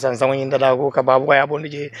nye ka san sama nyinda da ko ka babu ya bondi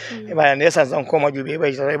je e ba ne san san ko ma jube ba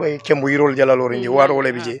kembu yirol jalalo rinji waro wala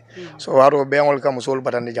bije so waro be ngol kam sol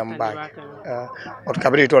batande jam ba ot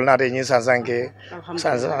kabri tol nata nyin san san ke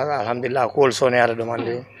san alhamdulillah ko so ne ara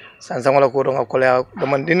demande san san wala ko do ko la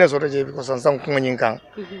demande ne so je ko san san ko nyin kan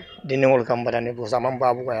dinne ngol kam batande bo sama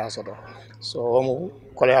babu ko ya so do so mo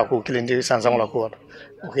ko la ko kilindi san san wala ko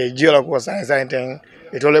okay jiola ko san san ten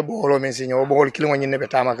itole bolo men sinyo bolo kilimo nyine be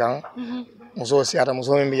tama kan muso siata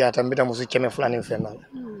muso mi biya tambita muso keme fulani fenal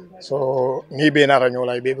so ni be na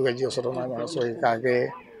ranyola be be gaji so to na so ka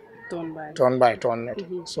ke ton by ton net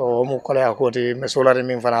so mu kole akoti me solare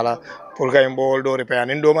min fanala pour kay bol do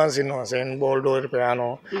repeano ndo man sinno sen bol do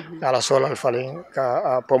repeano ala solal falin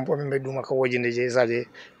ka pompo mi be duma ka wojinde je saje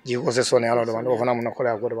ji ko se sone ala do man o fana mun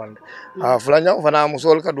kole akoti bande fulanya fana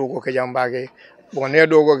musol ka do ko ke jambage bon ne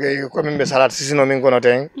dogo ke ko min be salat sisino min kono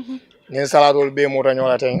ten ni salatol be mo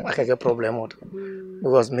tanyola ten akake problème ot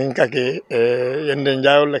because min kake yende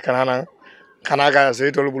njaayol le kanana ga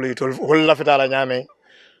seytol bulu tol hol la fitala nyame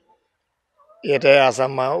yete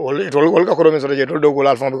asama tol ka ko min soto je tol dogo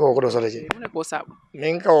la fon be ko do soto je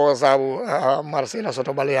min ka o sabu Marcela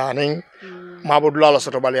soto balya nin mabudula la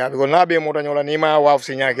soto balya because na be mo tanyola ni ma waf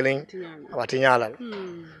sinya kilin awati nyalal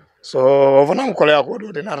so vanam kole ako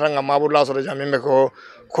do na ranga mabudla so de jamme ko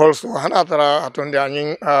calls hanatara atonde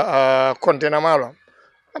anin container malo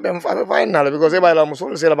abem final because e bayla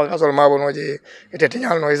musul sela banga sol mabono je etete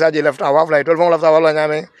nyal no isaje left awaf lay tol fon left wala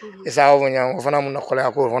nyame isa wo nyam vanam na kole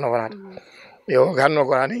ako fono vanat yo ganno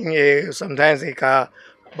ko ani sometimes ka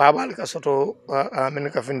babal ka soto min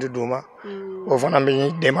ka findi duma o vanam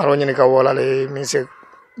be de maro nyini ka wala le min se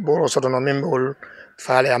boro soto no membol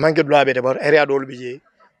faale amanke dulabe de bar area dol bije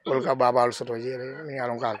olka babal soto jere mi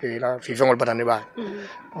alon ka ke la fi fengol batande ba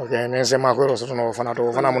okay ne se ma ko ro soto no fana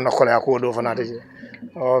to fana mun nakole ko do fana te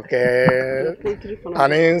okay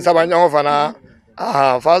ani sabanyo fana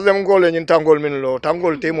fasem gol nyin tangol min lo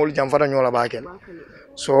tangol temol jam fata nyola bakel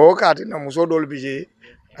so kati na muso dol bije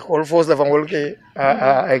akol fos da fangol ke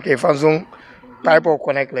ke fanzung pipe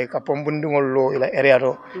connect like kapom bundingol lo ila area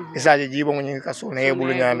to isaje jibo ngi ka so ne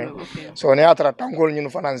bulu nyame so ne atra tangol nyin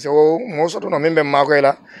finance o mo soto no membe mako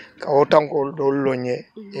ila ka o tangol do lo nye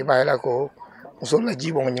e bayla ko muso la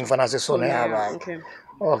jibo ngi finance so ne aba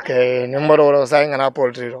okay numero ro sai ngana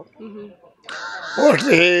poultry ro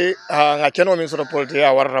poultry nga cheno min soto poultry a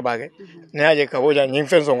warra bage ne aje ka woja nyin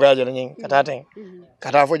fenso ngaje nyin kataten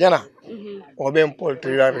kata fo jana o ben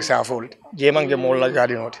poultry la resafol je mangi mo la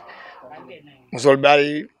gadi noti musol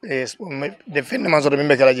bari defende man soto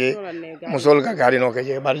mimbe kala je musol ka gadi no ke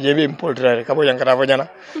je bar je be poultry ka bo yankata fo jana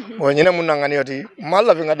o nyina mun ngani yoti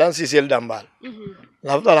malla fi nga dan sisel dambal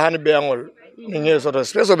laftal hani be angol ni ngi soto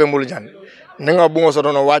speso be mbulu jan ninga bungo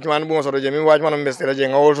soto no watchman bungo soto je mi watchman mbestela je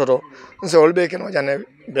ngawol soto nse olbe keno jane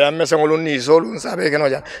be amese ngol ni solu nsabe keno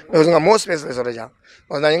jan be nga mo space le soto jan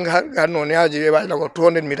o na nga garno ne aji be ba la ko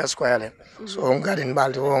 200 meters square le so on garden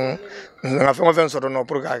balti on nga fengo fen soto no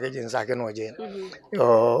pour ka ke jin sa keno je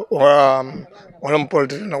yo on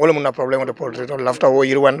poultry no wala mun na problème de poultry to lafta wo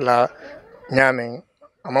yirwan la nyame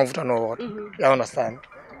amam futa no ya understand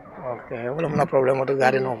okay wala mun na problème de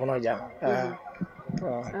garden no kono jam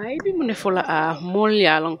ay bi mu ne fola a mol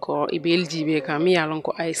yalon ko ibel jibe kam yalon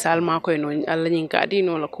ko ay salma ko no alla nyin ka di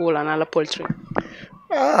no la ko la na la poultry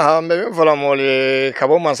me fola mol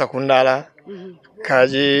kabo man sakundala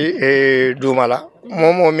kaji dumala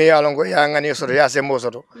momo mi yalon ko ya ngani soto ya sembo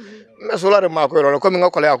soto me sulare ma ko ro ko mi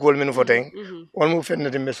ngakole akol min foten won mu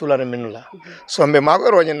fennete me sulare min la so me ma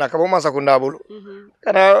ko ro nyin na kabo man sakunda bulu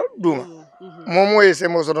kana duma momo e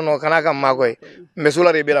sembo soto no kana kam ma koy me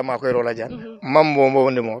sulare be la ma ko ro la jan mambo mbo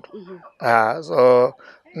wonde moto so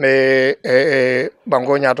me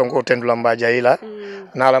bango nyaton ko tendula mba jayila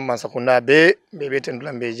nala man sakunda be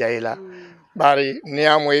tendula mbe jayila bari ni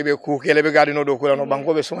amo ibe ku kele be gadi no do kula no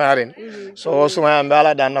banko be sumaren so sumaya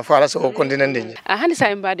mbala dan na fala so continent dinje hani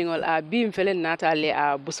sa mbadingol bim felen natale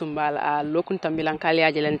busumbala lokun tambilan kale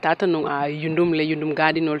ajelen tata no yundum le yundum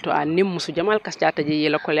gadi nol to nim musu jamal kasjata je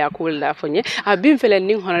yela kole akul da fonye bim felen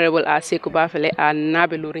ning honorable seku ba fele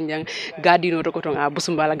nabe lorinjang gadi no to ko ton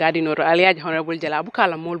busumbala gadi no to aliaji honorable jala bu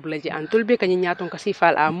kala mol bulaji an tolbe kanyi nyaton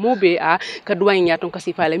kasifal mobe ka duwan nyaton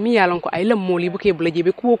kasifal mi yalon ko ay lam moli bu ke bulaji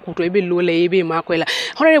be ku to be lole be makoyla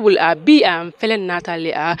honorable bi felen natale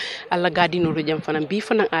alla gadino do jam fana bi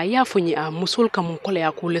fana ya fonyi musul kam ko le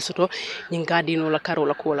ko lesoto nyi gadino la karo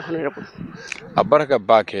la ko la honorable baraka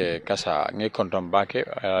bake kasa ngi kontom bake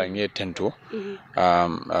ngi tentu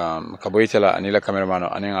ka boyitela anila cameraman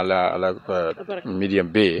anin ala medium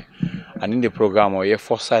be anin the program o ye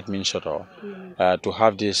foresight min soto to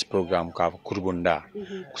have this program ka kurbunda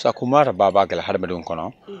kusa kumara baba gala harbe don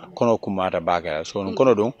kono kumara bagala so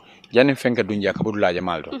kono don janin fenka dunja kabudula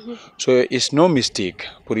jamaldo so it's no mistake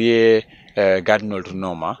pour ye gardenol to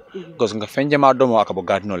noma because nga fenja ma domo akabo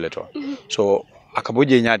gardenol leto so akabo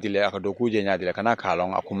je nyaadile akado ku je nyaadile kana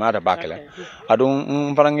kalon akumara bakela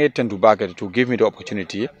adon parange tentu bakela to give me the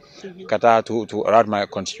opportunity kata to around my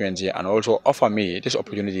constituency and also offer me this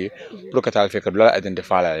opportunity pour kata fe kadula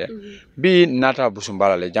identify la bi nata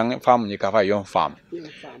busumbala le jang fam ni kafa yon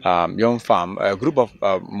farm a group of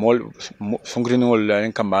mol funkrinol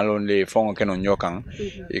en kambalo le fongo kenon nyokan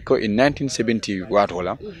ko in 1970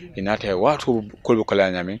 watola inata watu kolbo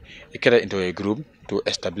kala nyami ikeda into a group to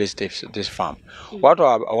establish this farm. What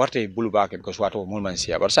are bulu back because what mulman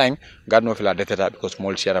sia but saying God no fila deteta because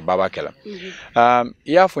mol sia baba kela.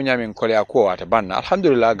 Ya funya min kole ako at banna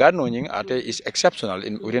alhamdulillah God no nying ate is exceptional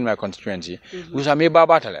within my constituency. Lusa me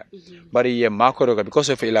baba tale. Bari ye makoro because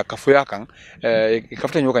of ila kafuya kan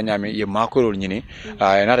kafta nyoka nyami ye makoro nyini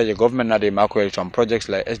na the government na de makoro some projects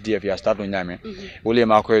like SDF ya start no nyami. Uli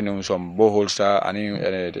makoro no some boreholes ani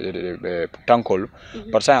tankol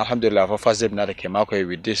but saying alhamdulillah for first na de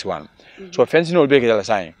with this one. So fencing will be a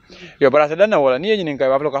sign. Yo, but I don't know what I need in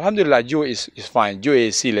Kayablo. Alhamdulillah, Joe is fine. Joe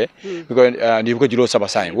is silly because you've got Julo Saba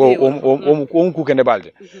sign. Cook and the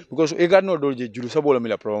balde. Because we got no doji Julusabo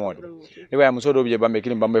Mila promote. Anyway, I'm so doby Bambe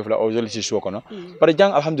killing Bambe for all the Shokono. But a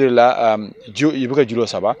young Alhamdulillah, Joe, you got Julo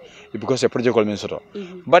Saba because a project called Minsoto.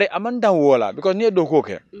 But Amanda Walla because near do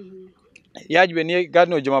cook. Yaj when you got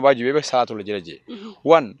no Jamabaji, we have Sato Jeji.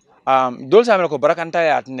 One. Dol sa ko barakanta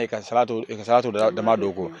ya atne ka salatu da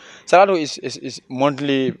madoko salatu is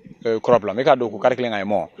monthly problem e ka doko karkle ngai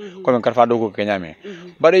mo ko men karfa doko kenyame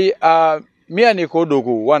bari mi ani ko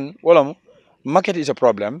doko one wolam market is a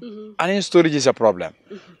problem, and in storage is a problem.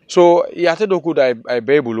 So yate doku da I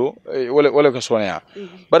bebulo wala ko sonya.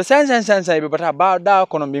 But science but ba da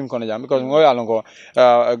kono bim kono jam because ngoy alongo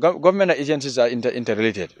government agencies are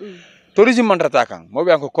interrelated. Tourism mandrata kan mo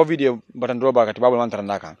be anko covid batandro ba kati babul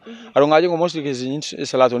mandrata kan ado ngaji ko mostly ke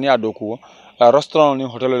salato ni adoku restaurant ni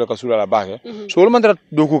hotel le kasula la bake so wol mandrat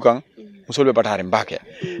doku kan musolbe batare mbake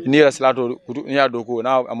ni la salato ni adoku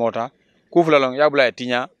na amota kufula long ya bula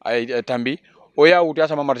tinya ay tambi o ya wuta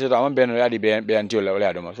sama marché to am ben ya di be antio le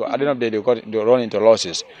ya do so at the end of the day they run into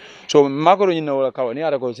losses so makoro ni no wala kawa ni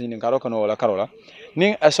ara ko sin karo kono wala karola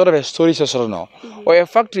ning a sort of a story so no or a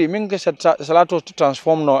factory ming salato to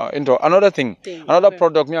transform no into another thing another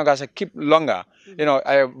product me ga keep longer you know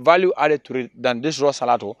I value added to it than this raw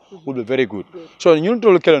salato would be very good so nyun to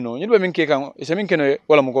kelo no nyun be min ke kan se min keno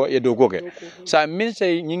wala muko e do goge sa min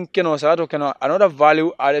say nyin keno salato keno another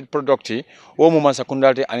value added product o mu man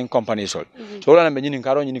secondary and company sol so wala na be nyin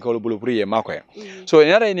karo nyin ko bulu priye mako so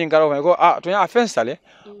nyara nyin karo ko to ya offense tale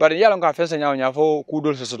but yalla ko offense nya fo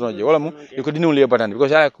kudol se sotoje wala mu e ko dinul le batande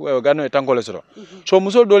because ya ganno e tanko le soto so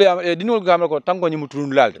musol dole dinul gamel ko tanko nyi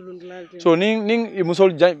muturun lalde so ning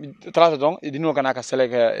musol trasa don dinul kana ka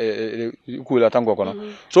seleke kula tango kono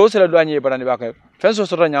so sele do anyi batande ba ka fenso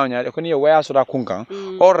soto nyawnya ko ni waya soda kunkan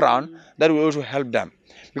all round that will also help them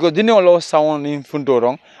because dinul lo sound in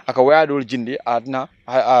fundorong aka waya dol jindi adna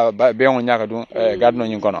be on nyaka dum gadno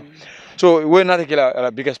nyin kono so we're not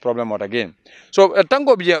the biggest problem out again so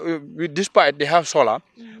tango despite they have solar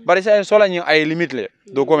but it's solar nyin ay limit le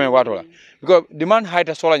do ko men watola because demand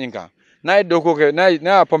height solar nyin kan na do ko ke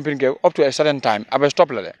na pumping ke up to a certain time abe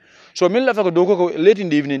stop le so min la fa do ko late in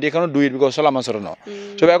the evening they cannot do it because solar man no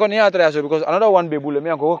so be ko ni atra so because another one be bule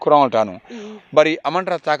me ko courant tanu bari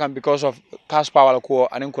amantra takam because of cash power ko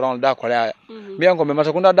anin courant da ko la me ko me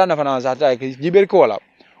masakunda da na fa na zata ke jiber ko wala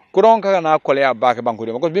Kurong kaka na kolea back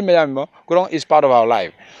bankude because bimbe yammo kurong is part of our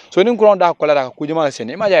life so nin kurong da kolera kujuma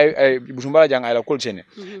sene ma jay busumbala jang ay la kol sene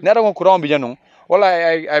nera ko kurong bi janu wala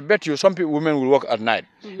I bet you some people women will work at night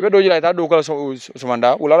be do jila ta do ko so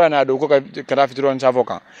manda wala na do ko ka fitron sa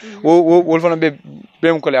vokan wo fana be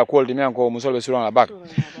ko le akol di men ko musolbe suron la back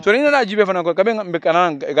so ni na jibe fana ko kabe be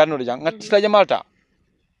kana garno de jang ngati la jamalta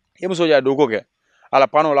e muso ja do ko ke ala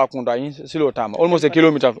pano la kunda in silo tama almost a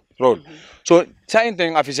kilometer road so same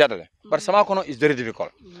thing officially but sama kono is very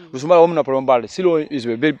difficult Busumbala womna problem balde silo is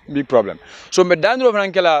a big problem so me dandro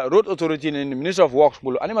frankela road authority and minister of works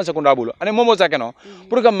bulu ani masakunda bulu ani momo zakeno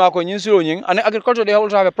pour kam mako nyin silo nyin ani agriculture they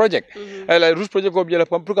also have a project like route project ko biela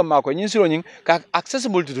pour kam mako nyin silo nyin ka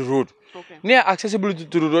accessible to the road near accessibility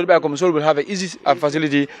to the road by come will have a easy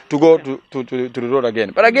facility to go to the road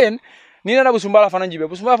again but again ni na Busumbala fana jibe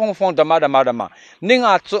Busumbala fana fon dama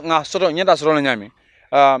ninga soto nyenda soto nyami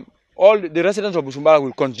all the residents of Busumbala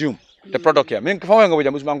will consume the product here min fama ngo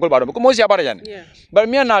jamu Busumbala bado ko mo si abara jani but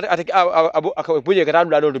mi na abu buje ka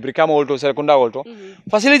dadu do brikamo olto sekunda olto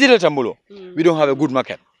facility le tambulo we don't have a good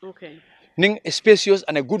market ning spacious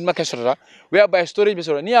and a good market sort whereby storage be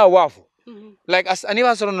sort near wafu like as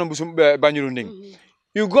aniva sort no Banyuru ning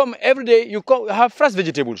you come every day you have fresh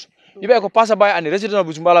vegetables if I go pass by and the resident of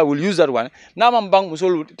Busumbala will use that one now man bang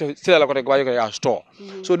musol still la ko store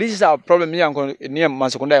so this is our problem near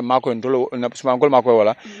Masakunda Marco and Tolo na Busumbala Marco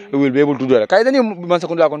wala we will be able to do that kai tani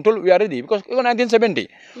Masakunda control we are ready because 1970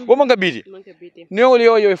 wo manga biti ne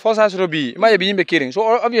yo force us robi ma be yimbe kiring so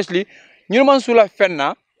obviously ñu man sula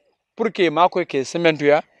fenna pour que Marco ke cement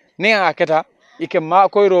ya ne aketa ike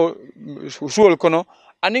Marco ro suol kono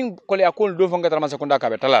aning kole akol do fonga tama Masakunda ka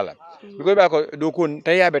be talala because ba ko do ko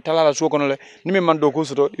taya be talala so kono le ni man do ko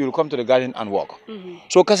so you will come to the garden and walk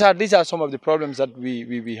so Kassa these are some of the problems that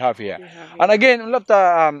we have here and again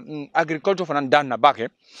lafta agriculture fanan danna bake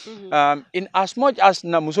in as much as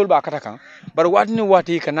na musul ba katakan but what ni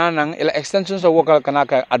wati kananang ila extensions of work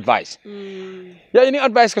kanaka advice ya ini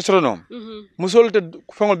advice ka sorono musul te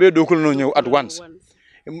fongol be do ko no ñew at once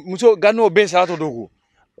muso ganno be sa to do ko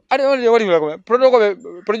ade woni wadi ko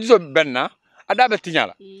producer benna adabe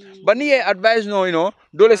tinyala bani advice no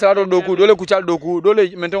dole salato doku dole kuchal doku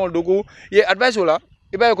dole maintenance doku ye advice wala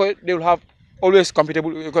iba ko they will have always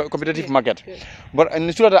competitive market but in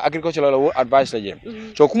the agricultural advice laje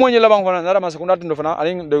so kumo nyela bang fana nara Masakunda tindo fana I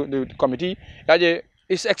think the committee yaje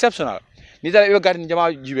is exceptional ni dara ibe garden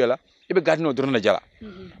jama jibela ibe garden no drona jala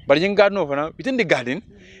but yin garden no fana within the garden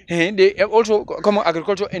they also come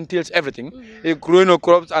agriculture entails everything growing of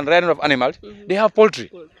crops and rearing of animals they have poultry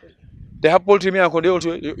me and they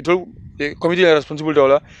also the committee is responsible to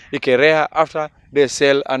all rear after they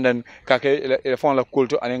sell and then kake fond la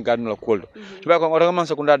kulto and garden la kulto to ba ko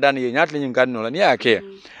Masakunda dan ye nyat le garden la ni ake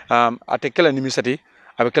atekela nimisati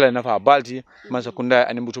abekala nafa balti man sakunda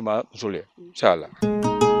ani mutuma musule inshallah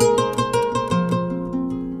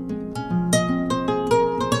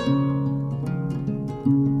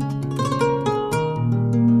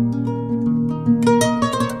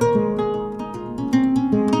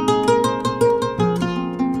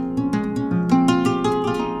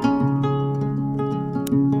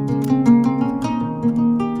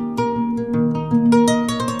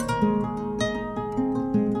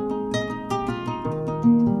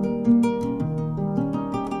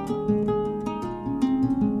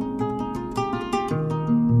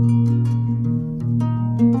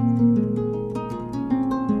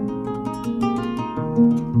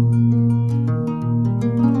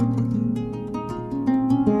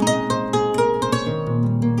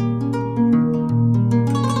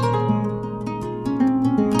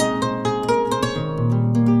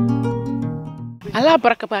ala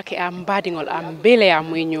baraka bake am badingol am bele ya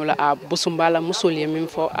muy ñola a Busumbala musul ye min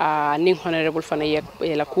fo a ning honorable fana ye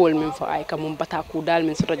la kool min fo ay kam bata ku dal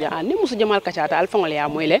min soto ja ni musu jamal kacata al fangol ya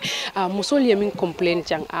moyle a musul ye min complain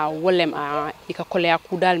jang a wolem a ika kolya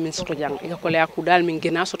ku dal min soto jang ika kolya ku dal min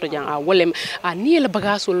gena soto jang a wolem a ni la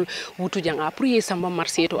bagasol wutu jang a pour ye samba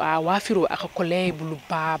marché to a wafiro aka kolay bulu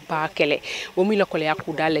ba kele wo mi la kolya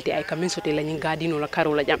ku dal leti ay kam min soto la nyinga dino la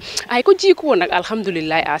karo la jang ay ko jiko nak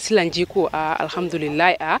alhamdulillah a silan jiko a alhamdulillah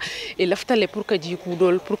a e laftale pour que jiku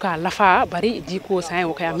dol pour ka lafa bari jiko say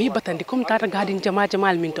o kay mi batandi comme tata gadin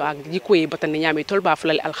jamal min to ak jiko e batandi nyami tolba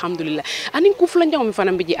fulal alhamdulillah anin ku fulan jang mi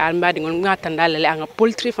fana biji al mbadi ngol ngata ndalale anga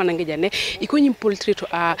poultry fana ngi janne iko nyim poultry to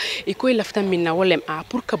a iko lafta min na wolem a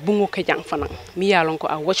pour que bungo ke jang fana mi yalon ko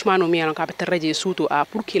a watchman o mi yalon ka be taraje suto a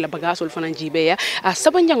pour ki la bagasol fana jibe ya a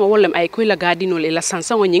saban jang wolem ay ko la gadinol e la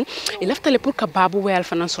sansa ngin e laftale pour que babu wayal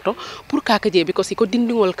fana soto pour ka je because iko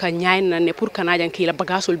dindingol ka nyaay na ne pour kana jang ki la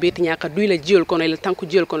bagasol beti nyaka duila jiol kono la tanku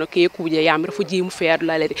jiol kono ke kuje ya mer fu ji mu feadu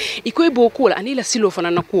la lede ikoy bo ko la ani la silo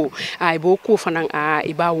fana nako ay bo ko fana a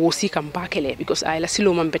iba wosi kam bakele because ay la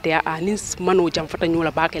silo man bete a nin mano jam fata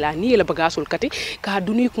nyola bakele ani la bagasol kati ka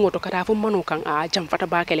duni ko ngoto kata fu mano kan a jam fata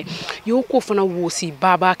bakele yo ko fana wosi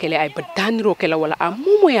baba kele ay badaniro kele wala a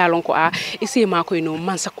momo yalon ko a ise ma ko no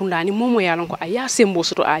man sakunda ni momo yalon ko a ya sembo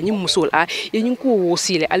soto a nyim musul a ye nyin ko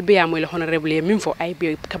wosi le albe ya mo le honorable min fo ay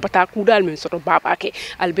be kabata ku dal min soto baba ke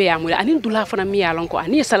albe ya mo anin dula fana mi yalon ko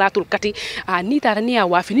ani salatul kati ani tara ni ya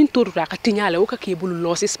wafi nin toruta ka tinyale o ka ke bulu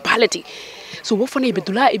losis palati so wo fana be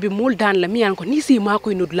dula ibe mol dan la mi yalon ko ni si ma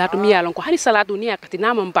ko no dula to mi yalon ko hani salatu ni ya kati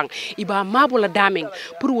na man bang iba mabula dameng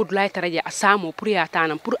pour wo dula taraja asamo pour ya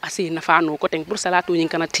tanam pour ase nafano ko ten pour salatu nyin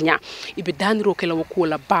kana tinya ibe danro ke la ko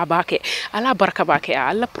la baba ke ala barka ba ke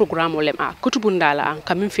ala programme lem a Kutubung Daala an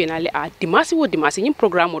kamin finale a dimasi wo dimasi nyim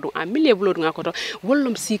programme do a mille vlog ngako to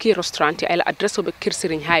wollum sike restaurant ay la adresse be Kerr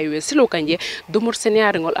highway silo kanje domor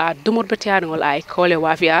seniaringol a domor betiaringol ay kole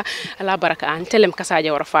wafia ala baraka an telem Kassa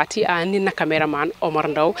Jawara fati a ninna cameraman Omar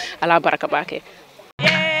Ndaw ala baraka bake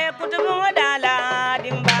Kutubung Daala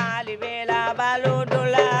dimbali bela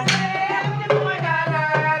baludula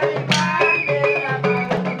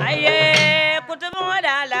aye Kutubung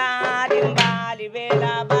Daala dimbali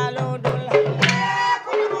bela baludula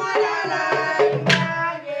Kutubung Daala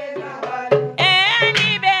ni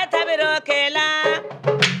be tabiro kela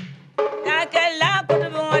takella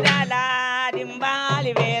Kutubung Daala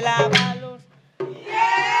dimbali bela baludula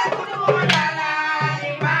Kutubung Daala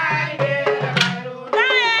dimbali bela baludula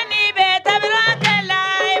ni be tabiro kela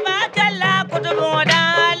ibakella Kutubung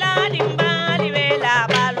Daala dimbali bela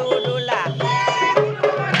baludula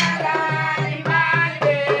Kutubung Daala dimbali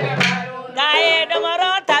bela baludula gaye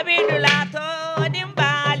domoro tabidula to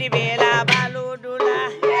dimbali bela baludula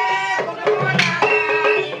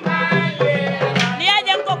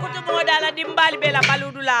Kutubung Daala dimbali bela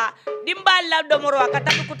baludula dimbali la domoro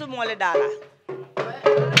akata Kutubung Daala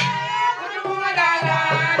Kutubung Daala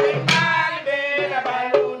dimbali bela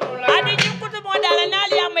baludula adi ñu Kutubung Daala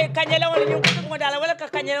nali amay kanyela wala ñu Kutubung Daala wala ka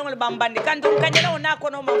kanyela wala bambandi kantum kanyela na ko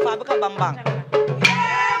no man fa ka bambang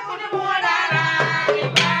Kutubung Daala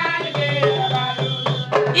dimbali bela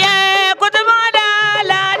baludula Kutubung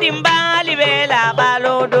Daala dimbali bela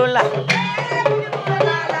baludula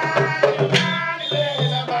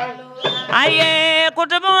aye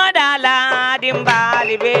Kutubung Daala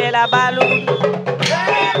dimbali bela balu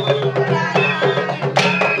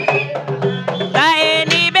gae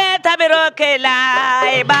ni be tabiro kela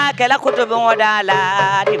e ba kela Kutubung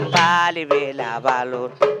Daala dimbali bela balu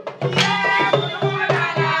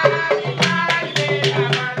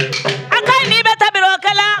akai ni be tabiro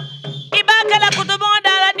kela e ba kela Kutubung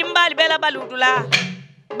Daala dimbali bela balu dula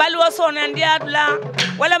balu sonan dia dula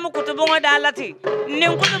wala mu Kutubung Daala ti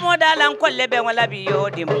nin kutubo dala kolle be wala biyo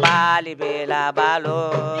dimbali be la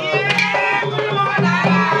balo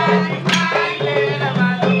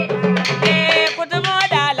kutubo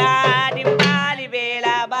dala dimbali be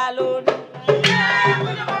la balo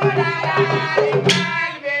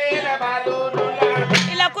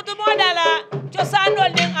ila kutubo dala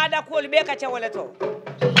cosandol din ada kol be ka cewale to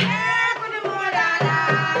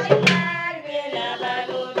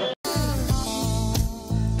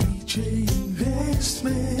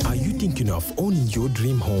Are you thinking of owning your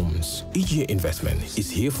dream homes? EJ Investment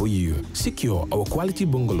is here for you. Secure our quality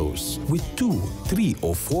bungalows with 2, 3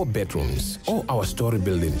 or 4 bedrooms, or our story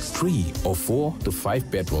buildings 3 or 4 to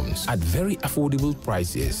 5 bedrooms at very affordable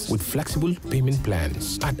prices with flexible payment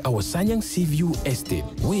plans at our Sanyang Seaview Estate,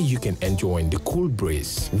 where you can enjoy the cool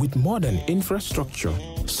breeze with modern infrastructure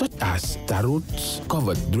such as tar roads,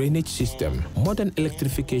 covered drainage system, modern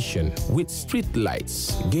electrification with street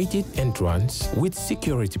lights, gated entrance with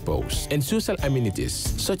security posts, and social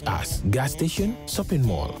amenities such as gas station, shopping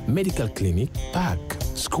mall, medical clinic, park,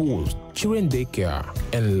 schools, children daycare,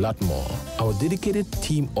 and a lot more. Our dedicated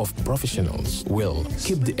team of professionals will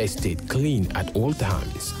keep the estate clean at all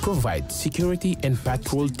times, provide security and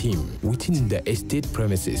patrol team within the estate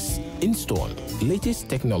premises, install latest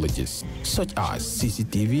technologies such as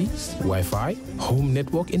CCTV, Wi-Fi, home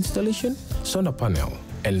network installation, solar panel,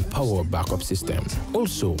 and power backup system.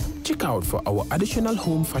 Also, check out for our additional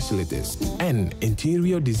home facilities and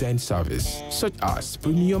interior design service such as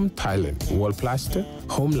premium tiling, wall plaster,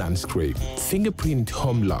 home landscape, fingerprint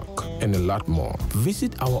home lock, and a lot more.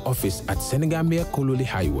 Visit our office at Senegambia Kololi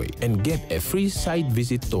Highway and get a free site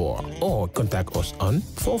visit tour, or contact us on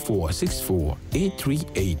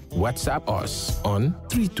 4464-838. WhatsApp us on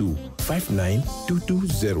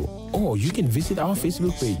 3259220. Or you can visit our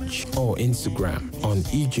Facebook page or Instagram on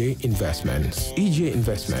EJ Investments. EJ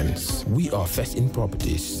Investments, we are first in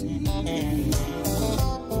properties.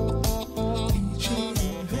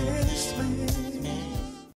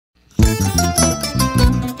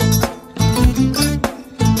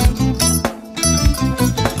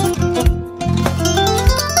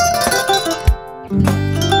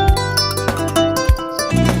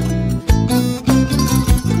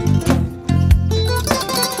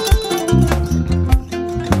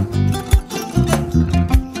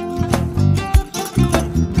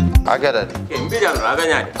 Agada. Mbijan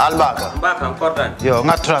aganya. Albaka. Mbaka important. Yo,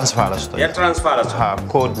 nga transfer la sto. Ya transfer la sto. Ha,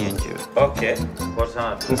 code nyinji. Okay.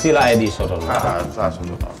 Korsa. Nsila ID soto. Ha, sa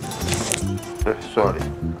soto. Sorry.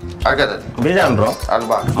 Agada. Mbijan bro.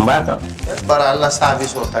 Albaka. Mbaka. Bara alla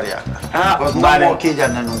service o tariya. Ha, mbare mo ki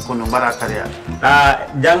janna nun kunu bara tariya.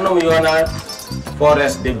 Janno mi yona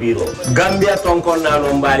forest de bureau. Gambia tonkon na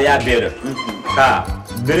no mbari ya bere. Ha.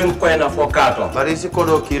 Birim koyna fo kato. Bari si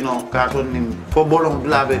kodo kino kato nim fo bolong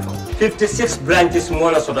blabe to. 56 branches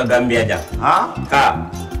mola soto Gambia jang. Ha? Ha.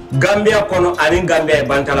 Gambia kono anin Gambia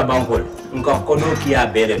bantala bankol. Nko kodo kiya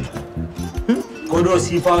bere. Kodo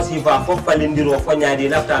sifa fo falindiro fo nyaadi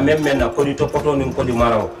lafta memmen na kodi to poto nin kodi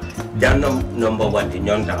maraw. Jannam number 1 di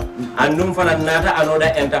nyonta. Andum fana nata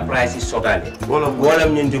anoda enterprise sotale. Wala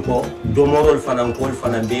nyindi ko domorol fana kol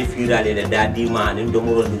fana be firale le dadi ma ni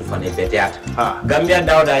domorol ni fana beteat. Gambia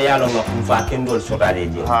dawda yalo ngam fa kendol sotale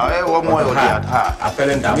je. Ha e wo moyo diat ha.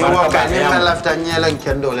 Apelenta ni wo ka ni lafta nyelen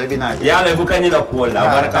kendol e binaji. Yalo bu kanyi la ko la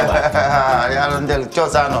baraka ba. Yalo ndel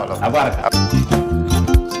chosano lo. Abaraka.